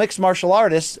professional mixed martial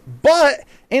artist. But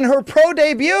in her pro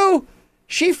debut,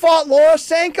 she fought Laura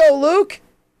Sanko, Luke.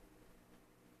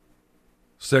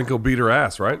 Sanko beat her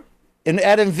ass, right?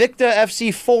 At Invicta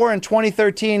FC 4 in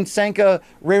 2013, Sanko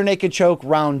rear naked choke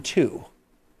round 2.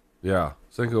 Yeah,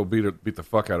 Sanko beat the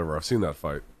fuck out of her. I've seen that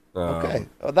fight. Okay,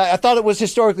 I thought it was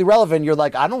historically relevant. You're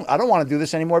like, I don't want to do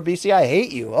this anymore, BC. I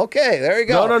hate you. Okay, there you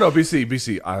go. No,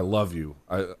 BC. I love you.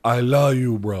 I love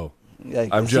you, bro. Yeah,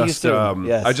 I'm just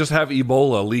yes. I just have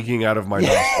Ebola leaking out of my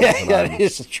nostrils. That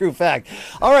is a true fact.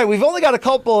 All right, we've only got a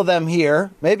couple of them here.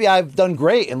 Maybe I've done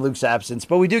great in Luke's absence,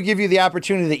 but we do give you the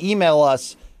opportunity to email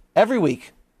us every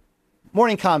week,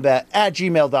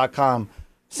 morningcombat@gmail.com.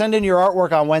 Send in your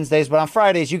artwork on Wednesdays, but on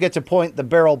Fridays, you get to point the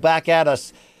barrel back at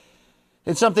us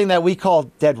in something that we call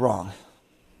dead wrong.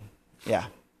 Yeah.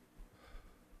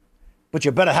 But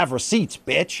you better have receipts,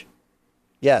 bitch.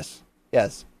 Yes.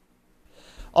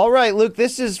 All right, Luke,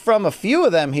 this is from a few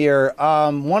of them here.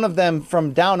 One of them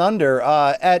from Down Under.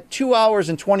 At 2 hours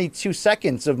and 22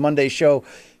 seconds of Monday's show,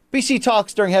 BC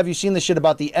talks during Have You Seen the Shit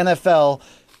about the NFL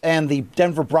and the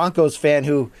Denver Broncos fan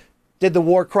who did the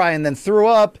war cry and then threw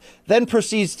up, then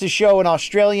proceeds to show an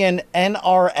Australian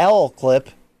NRL clip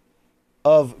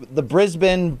of the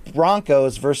Brisbane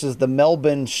Broncos versus the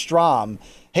Melbourne Storm.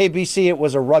 Hey, BC, it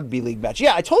was a rugby league match.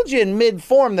 Yeah, I told you in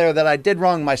mid-form there that I did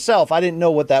wrong myself. I didn't know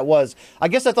what that was. I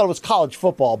guess I thought it was college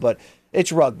football, but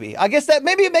it's rugby. I guess that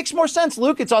maybe it makes more sense,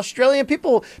 Luke. It's Australian.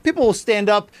 People will stand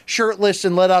up shirtless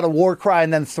and let out a war cry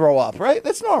and then throw up, right?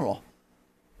 That's normal.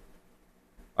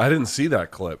 I didn't see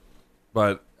that clip,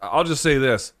 but I'll just say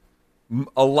this.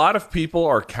 A lot of people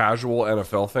are casual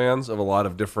NFL fans of a lot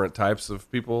of different types of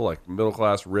people, like middle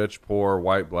class, rich, poor,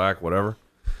 white, black, whatever.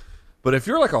 But if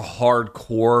you're like a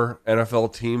hardcore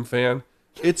NFL team fan,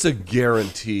 it's a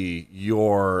guarantee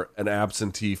you're an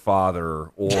absentee father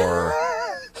or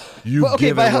you've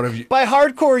given one of you. By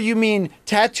hardcore, you mean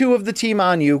tattoo of the team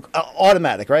on you,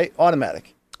 automatic, right?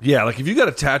 Automatic. Yeah, like if you got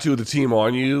a tattoo of the team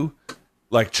on you,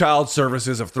 like child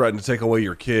services have threatened to take away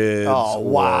your kids. Oh,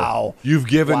 wow. You've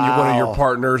given one of your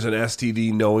partners an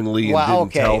STD knowingly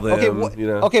and didn't tell them.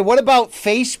 Okay, what about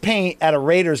face paint at a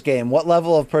Raiders game? What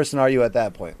level of person are you at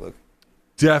that point, Luke?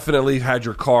 Definitely had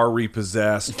your car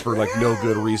repossessed for like no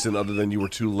good reason other than you were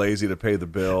too lazy to pay the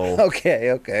bill.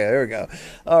 Okay, there we go.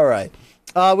 All right.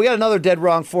 We got another dead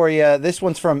wrong for you. This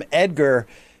one's from Edgar.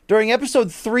 During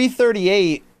episode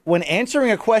 338, when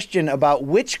answering a question about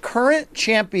which current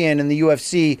champion in the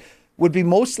UFC would be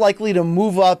most likely to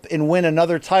move up and win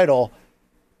another title,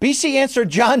 BC answered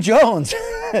John Jones.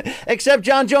 Except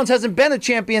John Jones hasn't been a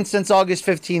champion since August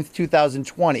 15th,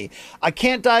 2020. I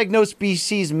can't diagnose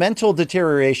BC's mental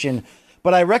deterioration,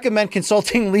 but I recommend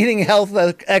consulting leading health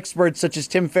experts such as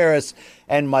Tim Ferriss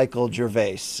and Michael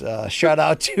Gervais. Shout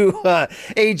out to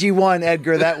AG1,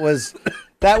 Edgar. That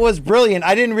was brilliant.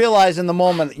 I didn't realize in the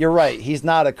moment. You're right. He's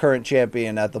not a current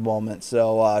champion at the moment.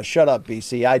 So shut up,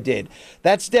 BC. I did.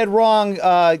 That's dead wrong.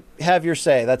 Have your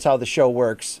say. That's how the show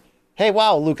works. Hey,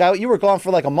 wow, Luke, you were gone for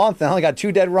like a month and I only got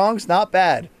 2 dead wrongs. Not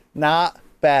bad. Not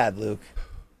bad, Luke.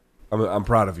 I'm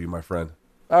proud of you, my friend.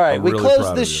 All right, we really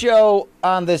close this show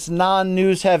on this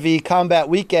non-news heavy combat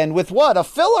weekend with what? A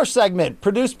filler segment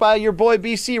produced by your boy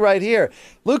BC right here.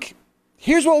 Luke,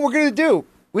 here's what we're going to do.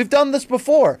 We've done this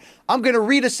before. I'm going to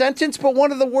read a sentence, but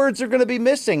one of the words are going to be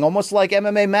missing, almost like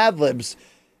MMA Mad Libs.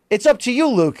 It's up to you,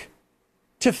 Luke,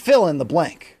 to fill in the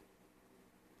blank.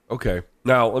 Okay.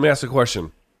 Now, let me ask a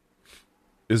question.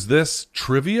 Is this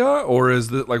trivia or is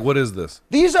this like what is this?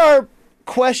 These are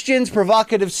questions,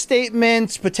 provocative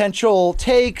statements, potential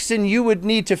takes, and you would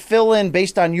need to fill in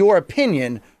based on your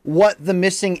opinion what the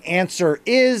missing answer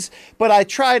is. But I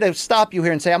try to stop you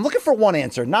here and say, I'm looking for one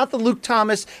answer, not the Luke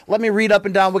Thomas. Let me read up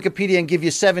and down Wikipedia and give you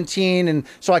 17. And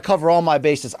so I cover all my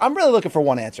bases. I'm really looking for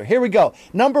one answer. Here we go.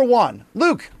 Number one,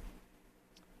 Luke,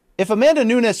 if Amanda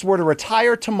Nunes were to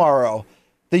retire tomorrow,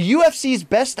 the UFC's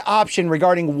best option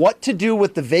regarding what to do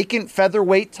with the vacant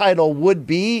featherweight title would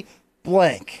be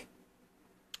blank.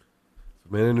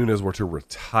 If Amanda Nunes were to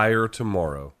retire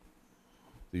tomorrow,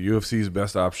 the UFC's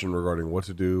best option regarding what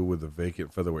to do with the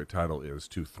vacant featherweight title is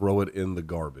to throw it in the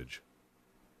garbage.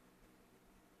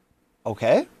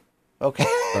 Okay.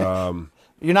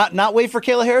 You're not wait for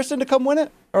Kayla Harrison to come win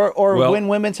it or win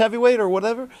women's heavyweight or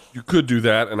whatever? You could do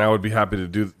that, and I would be happy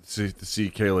to see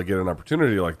Kayla get an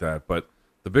opportunity like that. But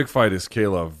the big fight is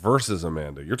Kayla versus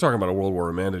Amanda. You're talking about a world where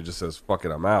Amanda just says, fuck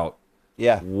it, I'm out.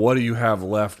 Yeah. What do you have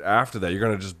left after that? You're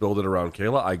going to just build it around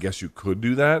Kayla? I guess you could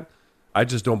do that. I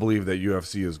just don't believe that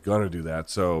UFC is going to do that.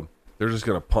 So they're just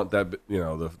going to punt that,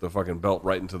 the fucking belt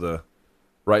right into the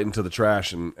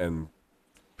trash and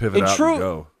pivot out and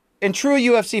go. In true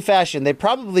UFC fashion, they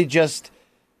probably just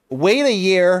wait a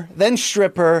year, then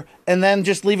strip her, and then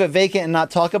just leave it vacant and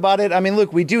not talk about it. I mean,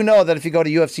 look, we do know that if you go to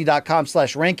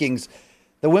UFC.com/rankings,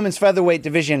 the women's featherweight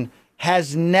division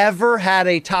has never had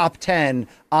a top 10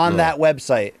 on that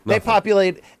website. Nothing. They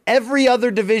populate every other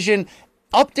division,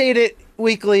 update it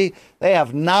weekly. They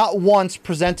have not once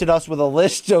presented us with a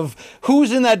list of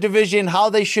who's in that division,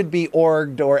 how they should be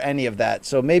orged, or any of that.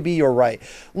 So maybe you're right.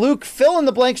 Luke, fill in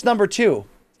the blanks number 2.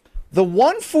 The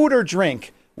one food or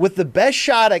drink with the best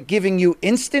shot at giving you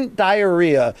instant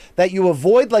diarrhea that you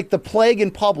avoid like the plague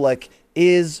in public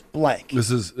is blank.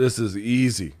 This is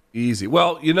easy.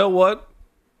 Well, you know what?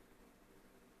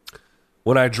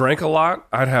 When I drank a lot,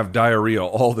 I'd have diarrhea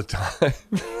all the time.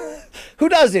 Who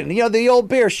doesn't? The old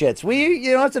beer shits.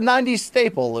 It's a 90s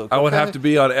staple, Luke. I would have to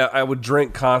be on. I would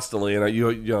drink constantly, and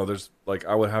there's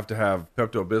I would have to have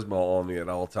Pepto-Bismol on me at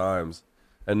all times.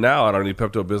 And now I don't need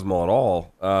Pepto-Bismol at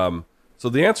all. So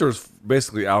the answer is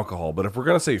basically alcohol. But if we're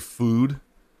gonna say food,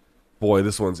 boy,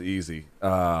 this one's easy.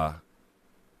 Taco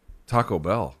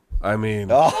Bell. I mean,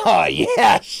 oh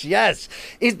yes.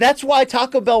 That's why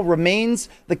Taco Bell remains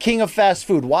the king of fast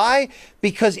food. Why?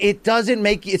 Because it's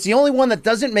the only one that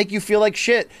doesn't make you feel like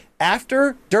shit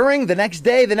after, during, the next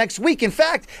day, the next week. In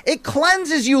fact, it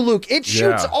cleanses you, Luke. It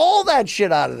shoots all that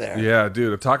shit out of there. Yeah,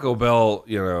 dude. A Taco Bell.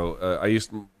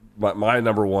 My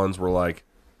number ones were like,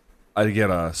 I'd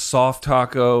get a soft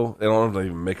taco. They don't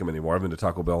even make them anymore. I've been to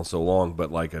Taco Bell so long,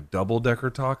 but like a double-decker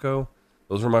taco.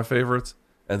 Those were my favorites.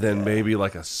 And then maybe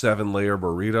like a 7-layer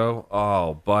burrito.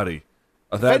 Oh, buddy.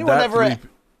 If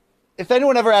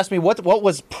anyone ever asked me what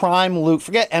was prime Luke,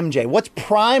 forget MJ, what's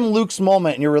prime Luke's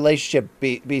moment in your relationship,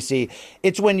 BC?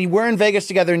 It's when you were in Vegas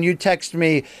together and you text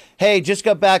me, hey, just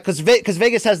got back, because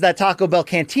Vegas has that Taco Bell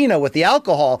cantina with the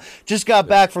alcohol. Just got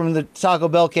back from the Taco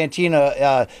Bell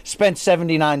cantina, spent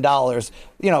 $79.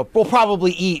 We'll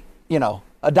probably eat,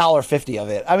 $1.50 of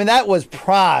it. I mean, that was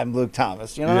prime Luke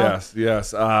Thomas,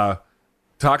 Yes.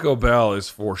 Taco Bell is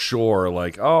for sure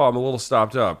like, oh, I'm a little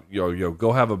stopped up. Yo,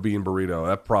 go have a bean burrito.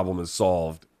 That problem is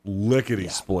solved. Lickety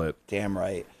split. Damn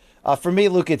right. For me,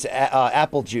 Luke, it's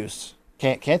apple juice.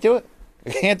 Can't do it.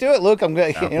 Can't do it, Luke. I'm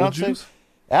good. Apple juice?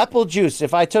 Apple juice.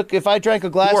 If I drank a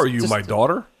glass. Who are you, my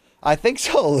daughter? I think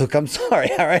so, Luke. I'm sorry.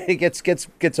 All right,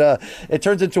 it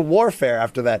turns into warfare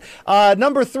after that.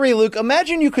 Number 3, Luke.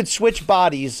 Imagine you could switch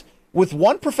bodies with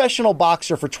one professional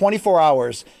boxer for 24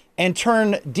 hours. And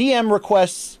turn DM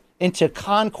requests into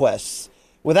conquests.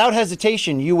 Without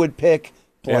hesitation, you would pick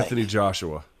blank. Anthony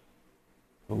Joshua.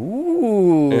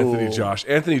 Ooh.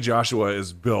 Anthony Joshua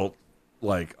is built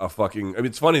like a fucking... I mean,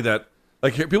 it's funny that...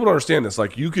 Like, people don't understand this.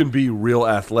 Like, you can be real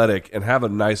athletic and have a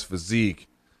nice physique,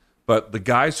 but the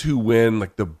guys who win,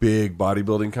 like, the big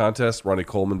bodybuilding contests, Ronnie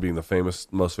Coleman being the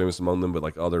most famous among them, but,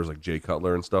 like, others like Jay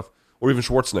Cutler and stuff, or even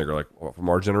Schwarzenegger, like, from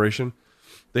our generation...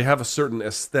 They have a certain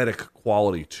aesthetic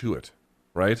quality to it,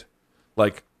 right?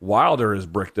 Like Wilder is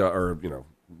bricked up, or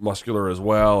muscular as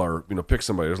well, or pick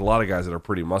somebody. There's a lot of guys that are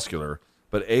pretty muscular,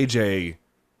 but AJ,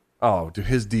 dude,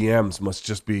 his DMs must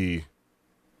just be,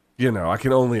 I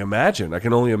can only imagine the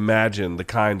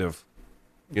kind of,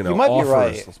 you might offers. Be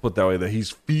right. Let's put it that way, that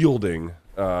he's fielding.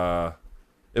 It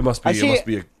must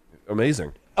be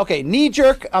amazing. Okay, knee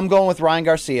jerk. I'm going with Ryan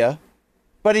Garcia.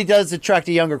 But he does attract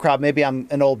a younger crowd. Maybe I'm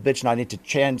an old bitch and I need to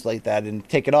translate that and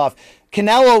take it off.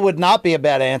 Canelo would not be a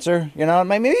bad answer.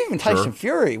 Maybe even Tyson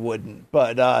Fury wouldn't.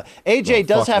 But AJ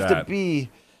does have to be...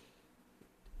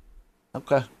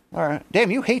 Okay. All right.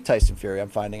 Damn, you hate Tyson Fury, I'm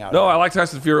finding out. No, I like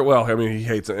Tyson Fury. Well, I mean, he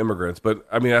hates immigrants, but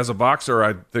I mean, as a boxer,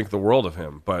 I think the world of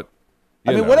him. But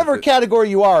I mean, whatever category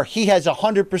you are, he has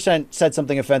 100% said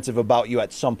something offensive about you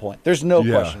at some point. There's no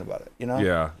question about it, you know?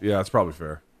 Yeah, that's probably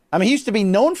fair. I mean, he used to be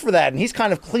known for that, and he's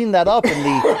kind of cleaned that up.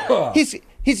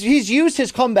 He's used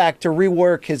his comeback to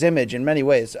rework his image in many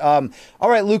ways. All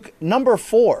right, Luke, number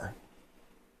 4.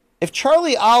 If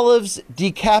Charlie Olives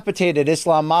decapitated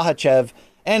Islam Makhachev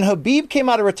and Khabib came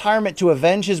out of retirement to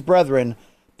avenge his brethren,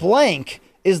 blank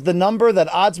is the number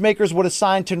that odds makers would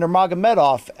assign to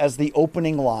Nurmagomedov as the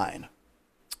opening line.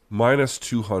 Minus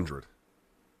 200.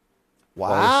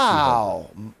 Wow.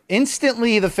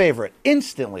 Instantly the favorite.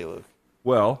 Instantly, Luke.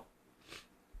 Well,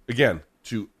 again,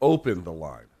 to open the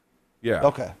line. Yeah.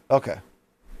 Okay.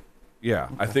 Yeah.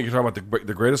 I think you're talking about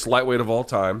the greatest lightweight of all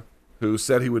time who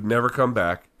said he would never come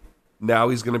back. Now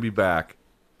he's going to be back.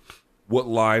 What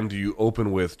line do you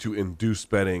open with to induce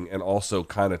betting and also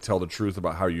kind of tell the truth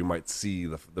about how you might see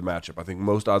the matchup? I think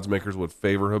most odds makers would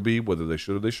favor Khabib, whether they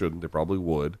should or they shouldn't. They probably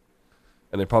would.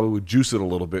 And they probably would juice it a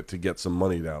little bit to get some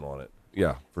money down on it.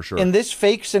 Yeah, for sure. In this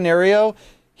fake scenario,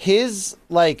 his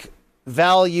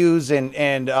values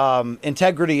and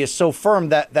integrity is so firm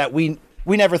that we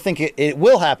never think it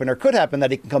will happen or could happen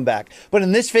that he can come back. But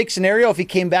in this fake scenario, if he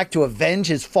came back to avenge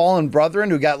his fallen brethren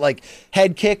who got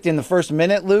head kicked in the first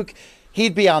minute, Luke,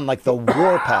 he'd be on the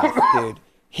warpath, dude.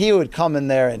 He would come in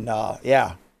there and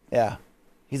yeah.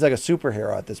 He's like a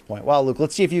superhero at this point. Wow, Luke,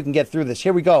 let's see if you can get through this.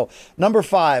 Here we go. Number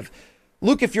 5.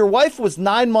 Luke, if your wife was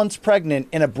 9 months pregnant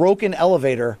in a broken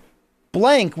elevator,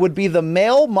 blank would be the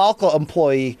male Malka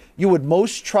employee you would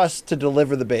most trust to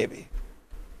deliver the baby.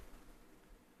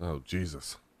 Oh,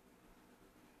 Jesus.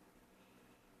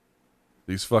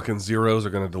 These fucking zeros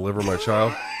are going to deliver my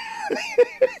child?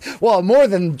 Well, more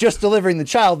than just delivering the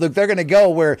child, Luke, they're going to go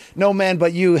where no man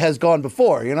but you has gone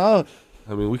before, you know?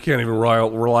 I mean, we can't even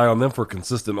rely on them for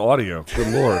consistent audio. Good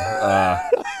Lord.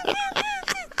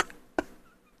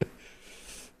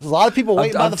 There's a lot of people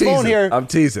waiting by the phone here. I'm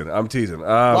teasing. A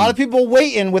lot of people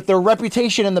waiting with their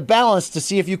reputation in the balance to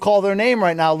see if you call their name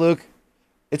right now, Luke.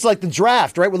 It's like the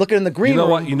draft, right? We're looking in the green room.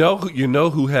 What? You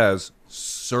know who has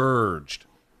surged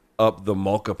up the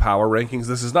Malka power rankings?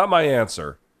 This is not my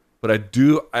answer, but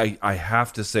I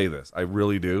have to say this. I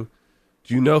really do.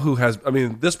 Do you know who has? I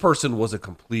mean, this person was a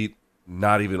complete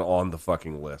not even on the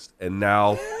fucking list, and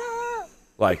now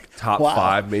top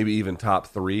 5, maybe even top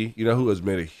 3. You know who has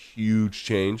made a huge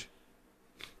change?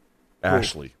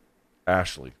 Ashley.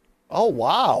 Oh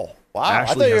wow.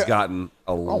 Ashley has gotten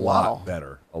a lot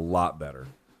better. A lot better.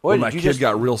 When my kid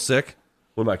got real sick,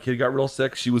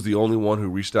 she was the only one who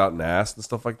reached out and asked and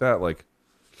stuff like that.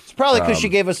 It's probably because she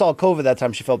gave us all COVID that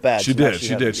time. She felt bad. She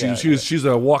did. She's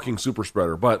a walking super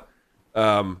spreader. But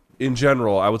in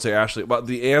general, I would say Ashley. But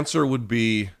the answer would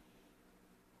be,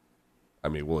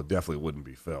 it definitely wouldn't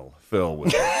be Phil. Phil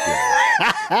would.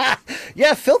 Yeah,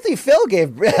 Filthy Phil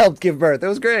helped give birth. It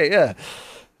was great. Yeah.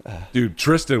 Dude,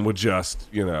 Tristan would just,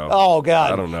 Oh,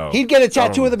 God. I don't know. He'd get a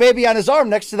tattoo of the baby on his arm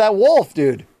next to that wolf,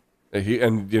 dude.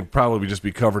 And he'd probably just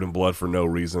be covered in blood for no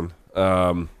reason.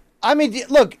 Look,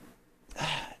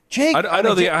 Jake.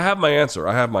 I have my answer.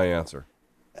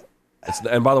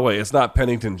 And by the way, it's not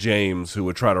Pennington James who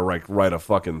would try to write a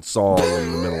fucking song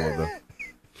in the middle of the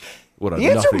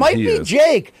answer might be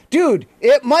Jake. Dude,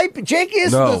 it might be. Jake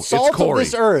is the salt of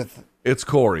this earth. It's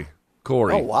Corey.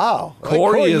 Oh, wow.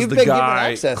 Corey is the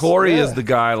guy. Corey is the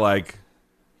guy,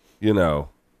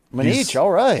 Manich,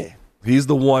 all right. He's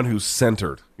the one who's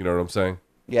centered. You know what I'm saying?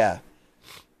 Yeah.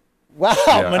 Wow,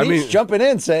 yeah, Manich jumping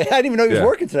in, saying, I didn't even know he was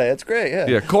working today. That's great, yeah.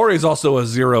 Yeah, Corey's also a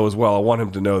 0 as well. I want him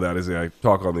to know that as I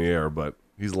talk on the air, but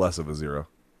he's less of a 0.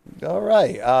 All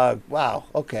right. Wow.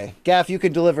 Okay. Gaff, you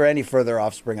can deliver any further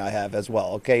offspring I have as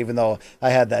well. Okay. Even though I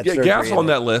had that. Yeah. Gaff's on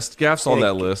that list. Jake's on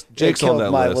that list.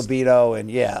 My libido. And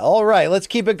yeah. All right. Let's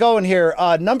keep it going here.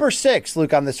 Number 6,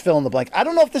 Luke, on this fill in the blank. I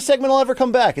don't know if this segment will ever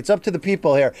come back. It's up to the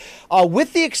people here.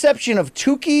 With the exception of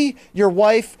Tukey, your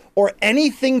wife, or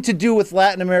anything to do with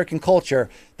Latin American culture,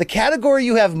 the category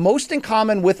you have most in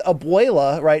common with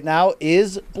Abuela right now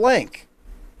is blank.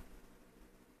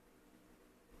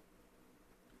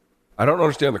 I don't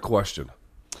understand the question.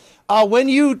 When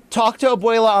you talk to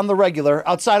Abuela on the regular,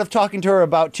 outside of talking to her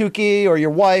about Tukey or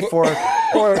your wife or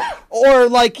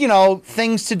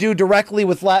things to do directly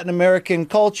with Latin American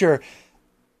culture,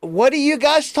 what do you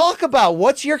guys talk about?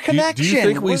 What's your connection? Do you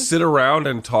think we sit around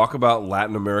and talk about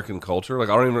Latin American culture? I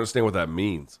don't even understand what that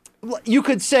means. You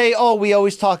could say, we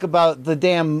always talk about the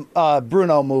damn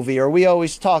Bruno movie, or we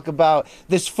always talk about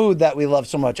this food that we love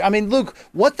so much. Luke,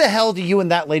 what the hell do you and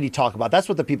that lady talk about? That's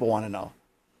what the people want to know.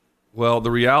 Well,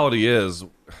 the reality is,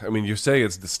 I mean, you say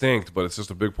it's distinct, but it's just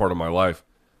a big part of my life.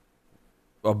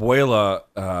 Abuela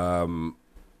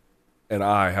and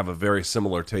I have a very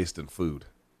similar taste in food.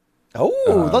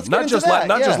 Oh, let's get not into just that.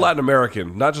 not yeah. just Latin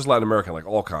American, like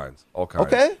all kinds.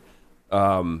 Okay.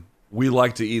 We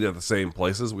like to eat at the same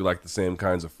places. We like the same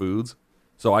kinds of foods.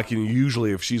 So I can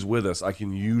usually, if she's with us, I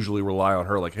can usually rely on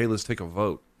her. Like, hey, let's take a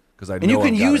vote because I know. And you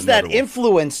can I've got use that another one.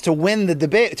 influence to win the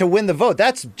debate, to win the vote.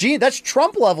 That's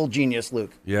Trump level genius,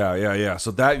 Luke. Yeah.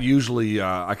 So that usually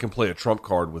I can play a trump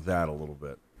card with that a little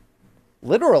bit.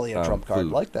 Literally a trump card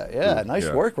food. like that. Yeah, Food, nice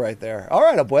yeah. work right there. All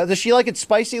right, Abuela. Does she like it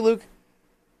spicy, Luke?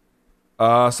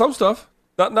 Some stuff,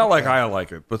 not like I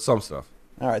like it, but some stuff.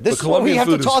 All right, this But is what we have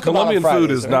to talk about. Colombian on food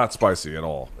Fridays, is right? not spicy at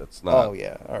all. It's not. Oh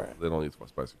yeah, all right. They don't eat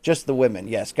spicy. Just the women.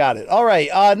 Yes, got it. All right,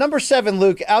 number 7,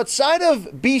 Luke. Outside of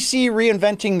BC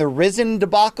reinventing the Risen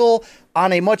debacle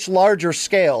on a much larger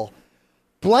scale,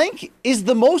 blank is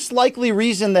the most likely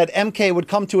reason that MK would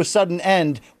come to a sudden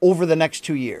end over the next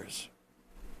 2 years.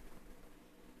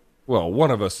 Well,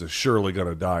 one of us is surely going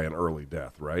to die an early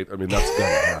death, right? I mean, that's going to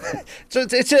happen. So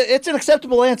it's an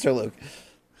acceptable answer, Luke.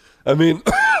 I mean,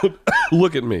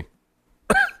 look at me.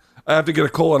 I have to get a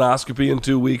colonoscopy in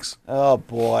 2 weeks. Oh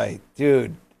boy,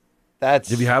 dude, that's.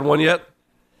 Have you had one yet?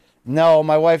 No,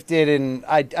 my wife did, and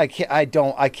I can't,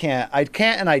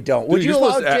 and I don't. Would Dude, you you're allow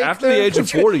supposed to- Jake after the age of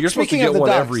 40, you're supposed to Speaking of get the one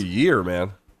docs, every year,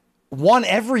 man. one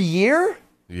every year?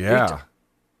 Yeah.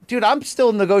 Dude, I'm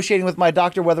still negotiating with my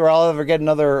doctor whether I'll ever get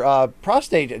another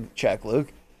prostate check,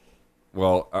 Luke.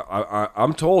 Well,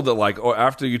 I'm told that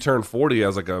after you turn 40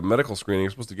 as like a medical screening,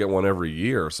 you're supposed to get one every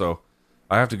year. So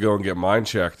I have to go and get mine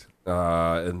checked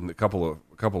in a couple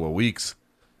of weeks.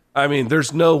 I mean,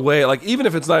 there's no way. Like, even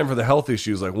if it's not even for the health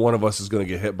issues, like one of us is going to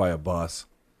get hit by a bus,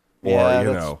 or Yeah,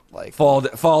 you that's know, likely.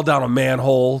 fall down a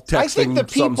manhole, I think texting the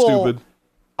something people, stupid.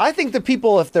 I think the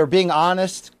people, if they're being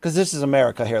honest, because this is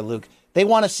America here, Luke, they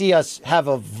want to see us have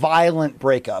a violent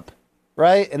breakup,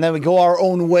 right? And then we go our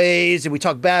own ways and we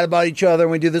talk bad about each other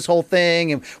and we do this whole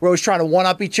thing and we're always trying to one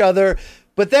up each other.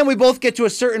 But then we both get to a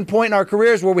certain point in our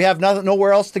careers where we have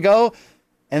nowhere else to go.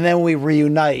 And then we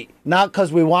reunite, not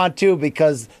because we want to,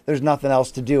 because there's nothing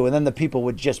else to do. And then the people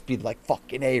would just be like,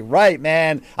 fucking A, right,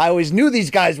 man. I always knew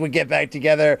these guys would get back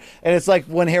together. And it's like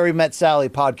When Harry Met Sally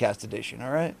podcast edition,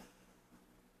 all right?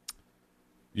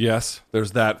 Yes,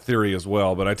 there's that theory as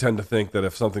well. But I tend to think that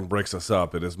if something breaks us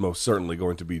up, it is most certainly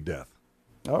going to be death.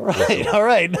 All right, all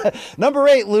right. Number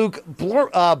 8, Luke,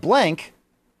 blank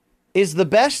is the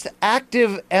best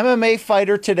active MMA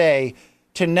fighter today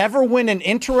to never win an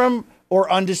interim or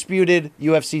undisputed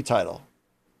UFC title.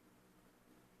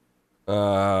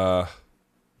 Are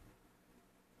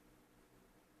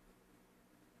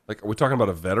we talking about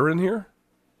a veteran here?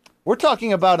 We're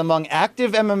talking about among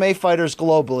active MMA fighters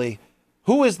globally,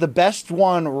 who is the best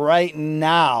one right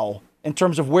now in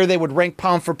terms of where they would rank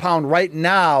pound for pound right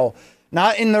now,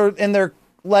 not in their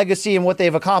legacy and what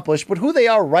they've accomplished, but who they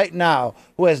are right now,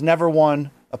 who has never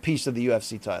won a piece of the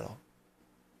UFC title.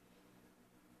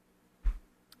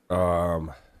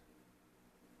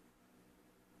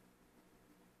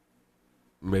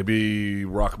 Maybe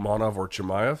Rachmanov or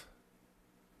Chimaev.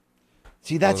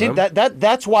 See, that's it.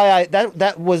 That's why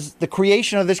that was the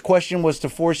creation of this question, was to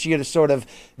force you to sort of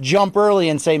jump early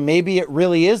and say maybe it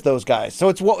really is those guys. So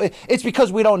it's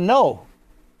because we don't know.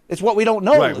 It's what we don't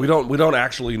know. Right, we don't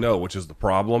actually know, which is the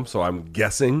problem. So I'm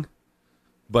guessing.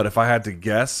 But if I had to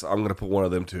guess, I'm going to put one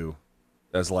of them two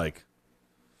as like,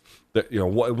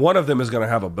 one of them is going to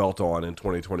have a belt on in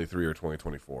 2023 or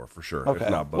 2024 for sure. Okay.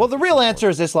 If not both. Well, the real answer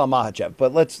is Islam Makhachev,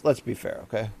 but let's be fair,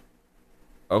 okay?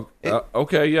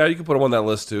 Okay, yeah, you can put him on that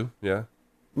list too. Yeah.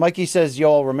 Mikey says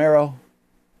Yoel Romero,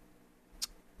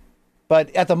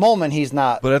 but at the moment he's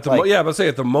not. But at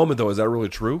the moment though, is that really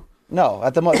true? No,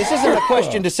 at the moment this isn't a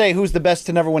question to say who's the best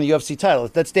to never win a UFC title.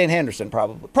 That's Dan Henderson,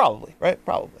 probably, right?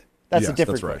 Probably. That's a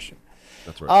different question.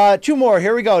 That's right. 2 more.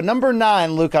 Here we go. Number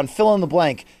 9, Luke, on fill in the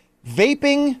blank.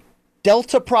 Vaping,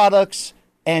 Delta products,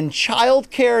 and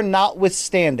childcare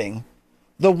notwithstanding,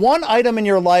 the one item in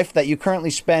your life that you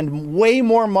currently spend way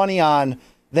more money on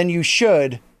than you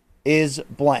should is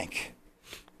blank.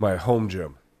 My home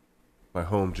gym.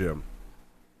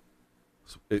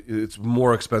 It's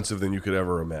more expensive than you could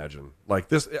ever imagine. Like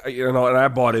this, and I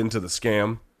bought into the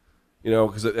scam,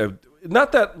 because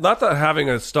not that having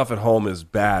a stuff at home is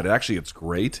bad. Actually, it's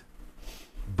great,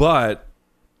 but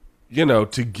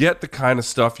to get the kind of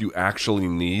stuff you actually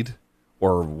need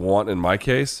or want, in my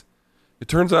case, it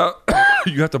turns out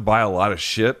you have to buy a lot of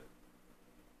shit,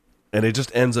 and it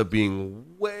just ends up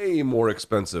being way more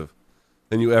expensive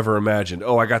than you ever imagined.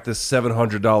 Oh, I got this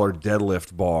 $700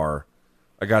 deadlift bar.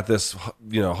 I got this,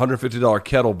 $150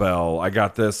 kettlebell. I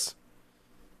got this.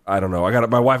 I don't know.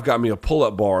 My wife got me a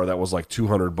pull-up bar that was like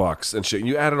 $200 and shit.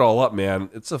 You add it all up, man.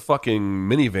 It's a fucking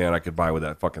minivan I could buy with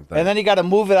that fucking thing. And then you got to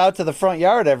move it out to the front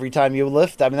yard every time you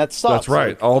lift. I mean, that sucks. That's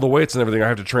right. All the weights and everything I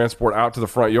have to transport out to the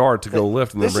front yard to go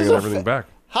lift and then bring everything back.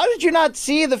 How did you not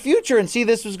see the future and see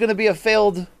this was going to be a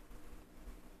failed?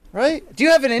 Right? Do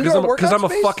you have an indoor workout Because I'm a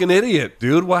fucking idiot,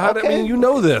 dude. Well, I mean, you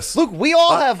know this. Look, we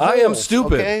all have goals, I am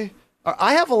stupid. Okay?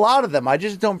 I have a lot of them. I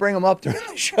just don't bring them up during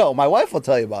the show. My wife will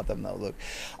tell you about them, though, Luke.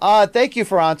 Thank you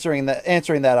for answering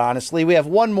that honestly. We have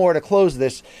one more to close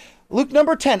this. Luke,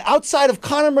 number 10, outside of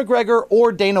Conor McGregor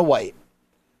or Dana White,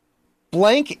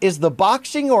 blank is the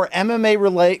boxing or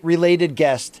MMA related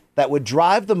guest that would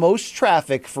drive the most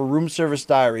traffic for Room Service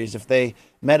Diaries if they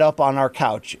met up on our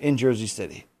couch in Jersey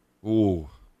City. Ooh,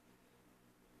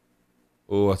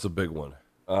 that's a big one.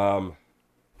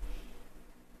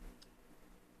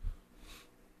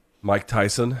 Mike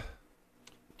Tyson.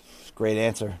 Great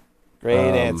answer. Great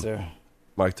answer.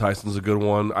 Mike Tyson's a good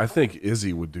one. I think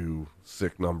Izzy would do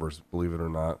sick numbers, believe it or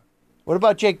not. What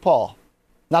about Jake Paul?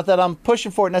 Not that I'm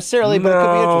pushing for it necessarily, but it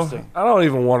could be interesting. I don't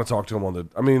even want to talk to him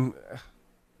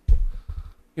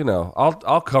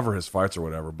I'll cover his fights or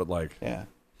whatever, but yeah.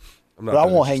 But I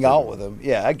won't hang out with him.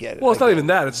 Yeah, I get it. Well, it's not even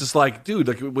that. It's just like, dude,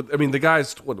 the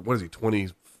guy's, what is he,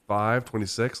 25,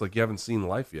 26? Like, you haven't seen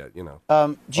life yet, you know.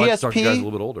 GSP. Talk to guys a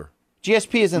little bit older.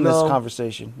 GSP is in this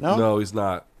conversation. No? No, he's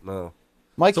not. No.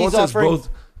 Mikey's offering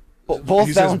both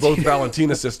he says both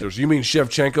Valentina sisters. You mean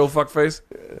Shevchenko, fuckface?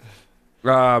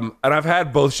 And I've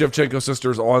had both Shevchenko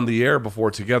sisters on the air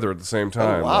before together at the same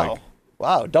time. Oh, wow.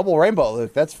 Wow, double rainbow,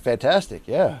 Luke. That's fantastic.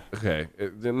 Yeah. Okay.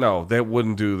 No, that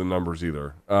wouldn't do the numbers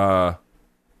either.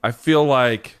 I feel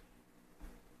like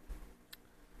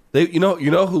they, you know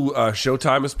who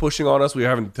Showtime is pushing on us. We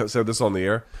haven't said this on the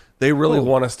air. They really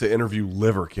want us to interview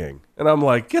Liver King, and I'm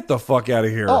like, get the fuck out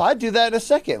of here. Oh, I'd do that in a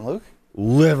second, Luke.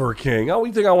 Liver King. Oh,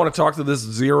 you think I want to talk to this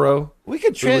zero? We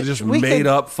could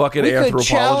up fucking anthropology. We could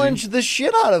challenge the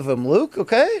shit out of him, Luke.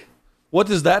 Okay. What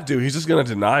does that do? He's just going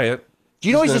to deny it. Do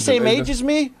you know he's the same age as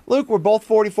me, Luke? We're both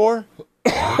 44.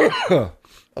 Okay.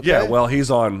 Yeah, well,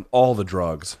 he's on all the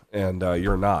drugs, and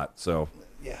you're not. So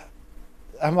yeah,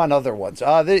 I'm on other ones.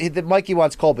 Mikey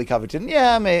wants Colby Covington.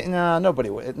 Yeah,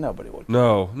 nobody would.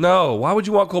 No. Why would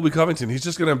you want Colby Covington? He's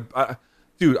just gonna,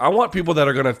 dude. I want people that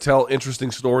are gonna tell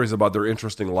interesting stories about their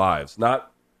interesting lives,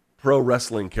 not pro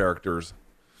wrestling characters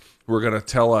who are gonna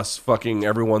tell us fucking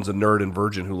everyone's a nerd and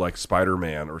virgin who likes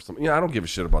Spider-Man or something. Yeah, I don't give a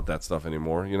shit about that stuff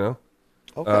anymore. You know.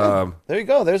 Okay, there you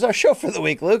go. There's our show for the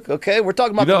week, Luke. Okay, we're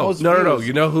talking about the most views, No.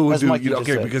 You know who would do?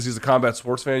 Said. Because he's a combat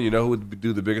sports fan. You know who would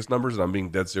do the biggest numbers? And I'm being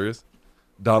dead serious.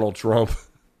 Donald Trump.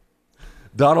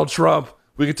 Donald Trump.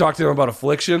 We could talk to him about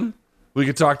Affliction. We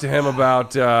could talk to him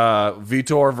about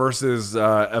Vitor versus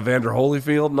Evander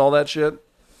Holyfield and all that shit.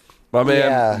 My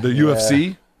man, the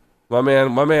UFC. My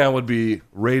man would be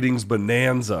ratings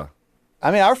bonanza. I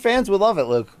mean, our fans would love it,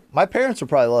 Luke. My parents would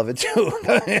probably love it too.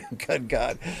 Good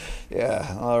God.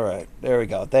 Yeah. All right. There we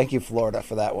go. Thank you, Florida,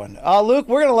 for that one. Luke,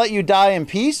 we're going to let you die in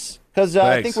peace because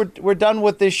I think we're done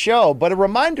with this show. But a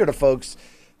reminder to folks,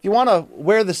 if you want to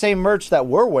wear the same merch that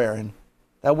we're wearing,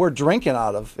 that we're drinking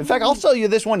out of. In fact, I'll sell you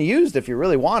this one used if you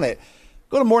really want it.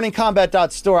 Go to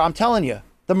morningcombat.store. I'm telling you,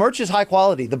 the merch is high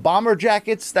quality. The bomber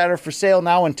jackets that are for sale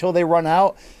now until they run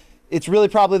out, it's really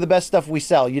probably the best stuff we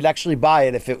sell. You'd actually buy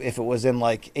it if it was in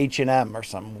like H&M or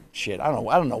some shit. I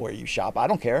don't know where you shop. I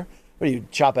don't care. What do you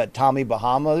shop at? Tommy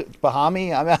Bahami? I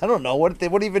mean, I don't know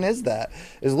what even is that.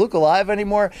 Is Luke alive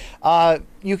anymore?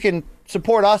 You can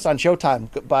support us on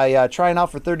Showtime by trying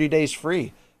out for 30 days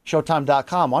free.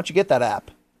 Showtime.com. Why don't you get that app?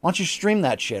 Why don't you stream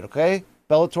that shit? Okay,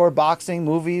 Bellator, boxing,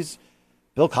 movies,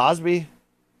 Bill Cosby,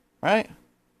 right?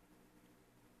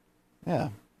 Yeah.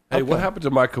 Hey, what happened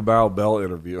to my Cabal Bell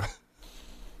interview?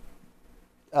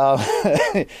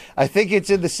 I think it's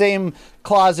in the same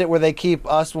closet where they keep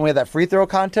us when we had that free throw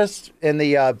contest in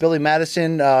the Billy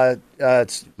Madison no, they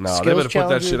better put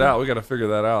that shit out. We got to figure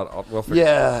that out.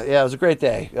 Yeah, it was a great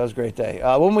day.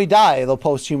 When we die, they'll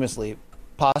posthumously.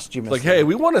 Like, hey,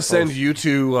 we want to send you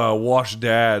two wash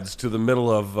dads to the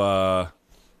middle of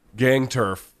gang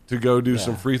turf to go do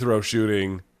some free throw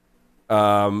shooting.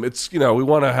 It's, we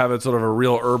want to have it sort of a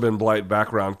real urban blight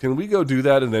background. Can we go do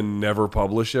that and then never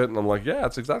publish it? And I'm like, yeah,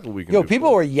 that's exactly what we can do.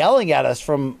 People were yelling at us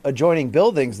from adjoining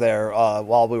buildings there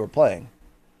while we were playing.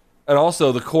 And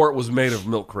also, the court was made of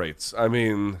milk crates. I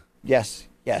mean... Yes.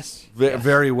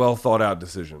 Very well thought out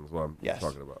decisions, what I'm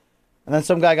talking about. And then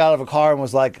some guy got out of a car and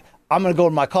was like, I'm going to go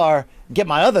to my car, get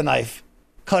my other knife,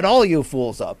 cut all you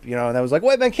fools up, and I was like,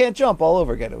 white men can't jump all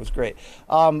over again. It was great.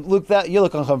 Luke, you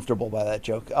look uncomfortable by that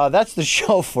joke. That's the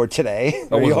show for today.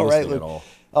 Are you all right, Luke? At all.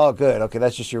 Oh, good. Okay,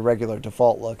 that's just your regular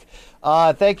default look.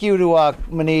 Thank you to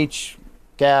Manich,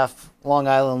 Gaff, Long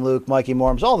Island Luke, Mikey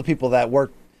Morms, all the people that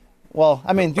work. Well,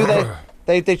 I mean, do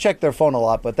they check their phone a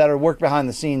lot, but that are work behind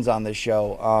the scenes on this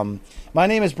show. My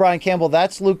name is Brian Campbell.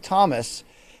 That's Luke Thomas.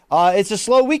 It's a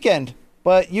slow weekend,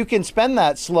 but you can spend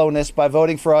that slowness by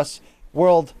voting for us.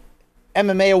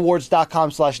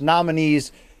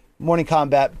 WorldMMAAwards.com/nominees. Morning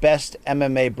Combat, best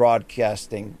MMA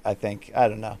broadcasting, I think. I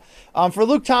don't know. For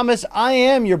Luke Thomas, I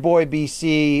am your boy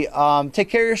BC. Take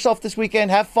care of yourself this weekend.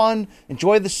 Have fun.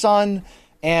 Enjoy the sun.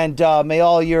 And may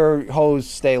all your hoes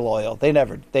stay loyal. They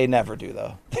never do,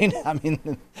 though.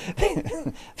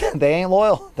 They ain't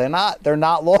loyal. They're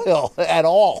not loyal at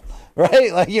all.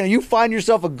 Right? Like, you find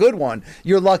yourself a good one,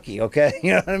 you're lucky, okay?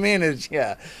 You know what I mean?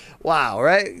 Wow,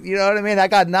 right? You know what I mean? I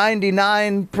got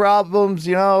 99 problems,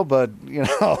 but,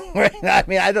 right? I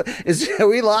mean, are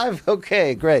we live?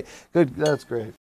 Okay, great. Good, that's great.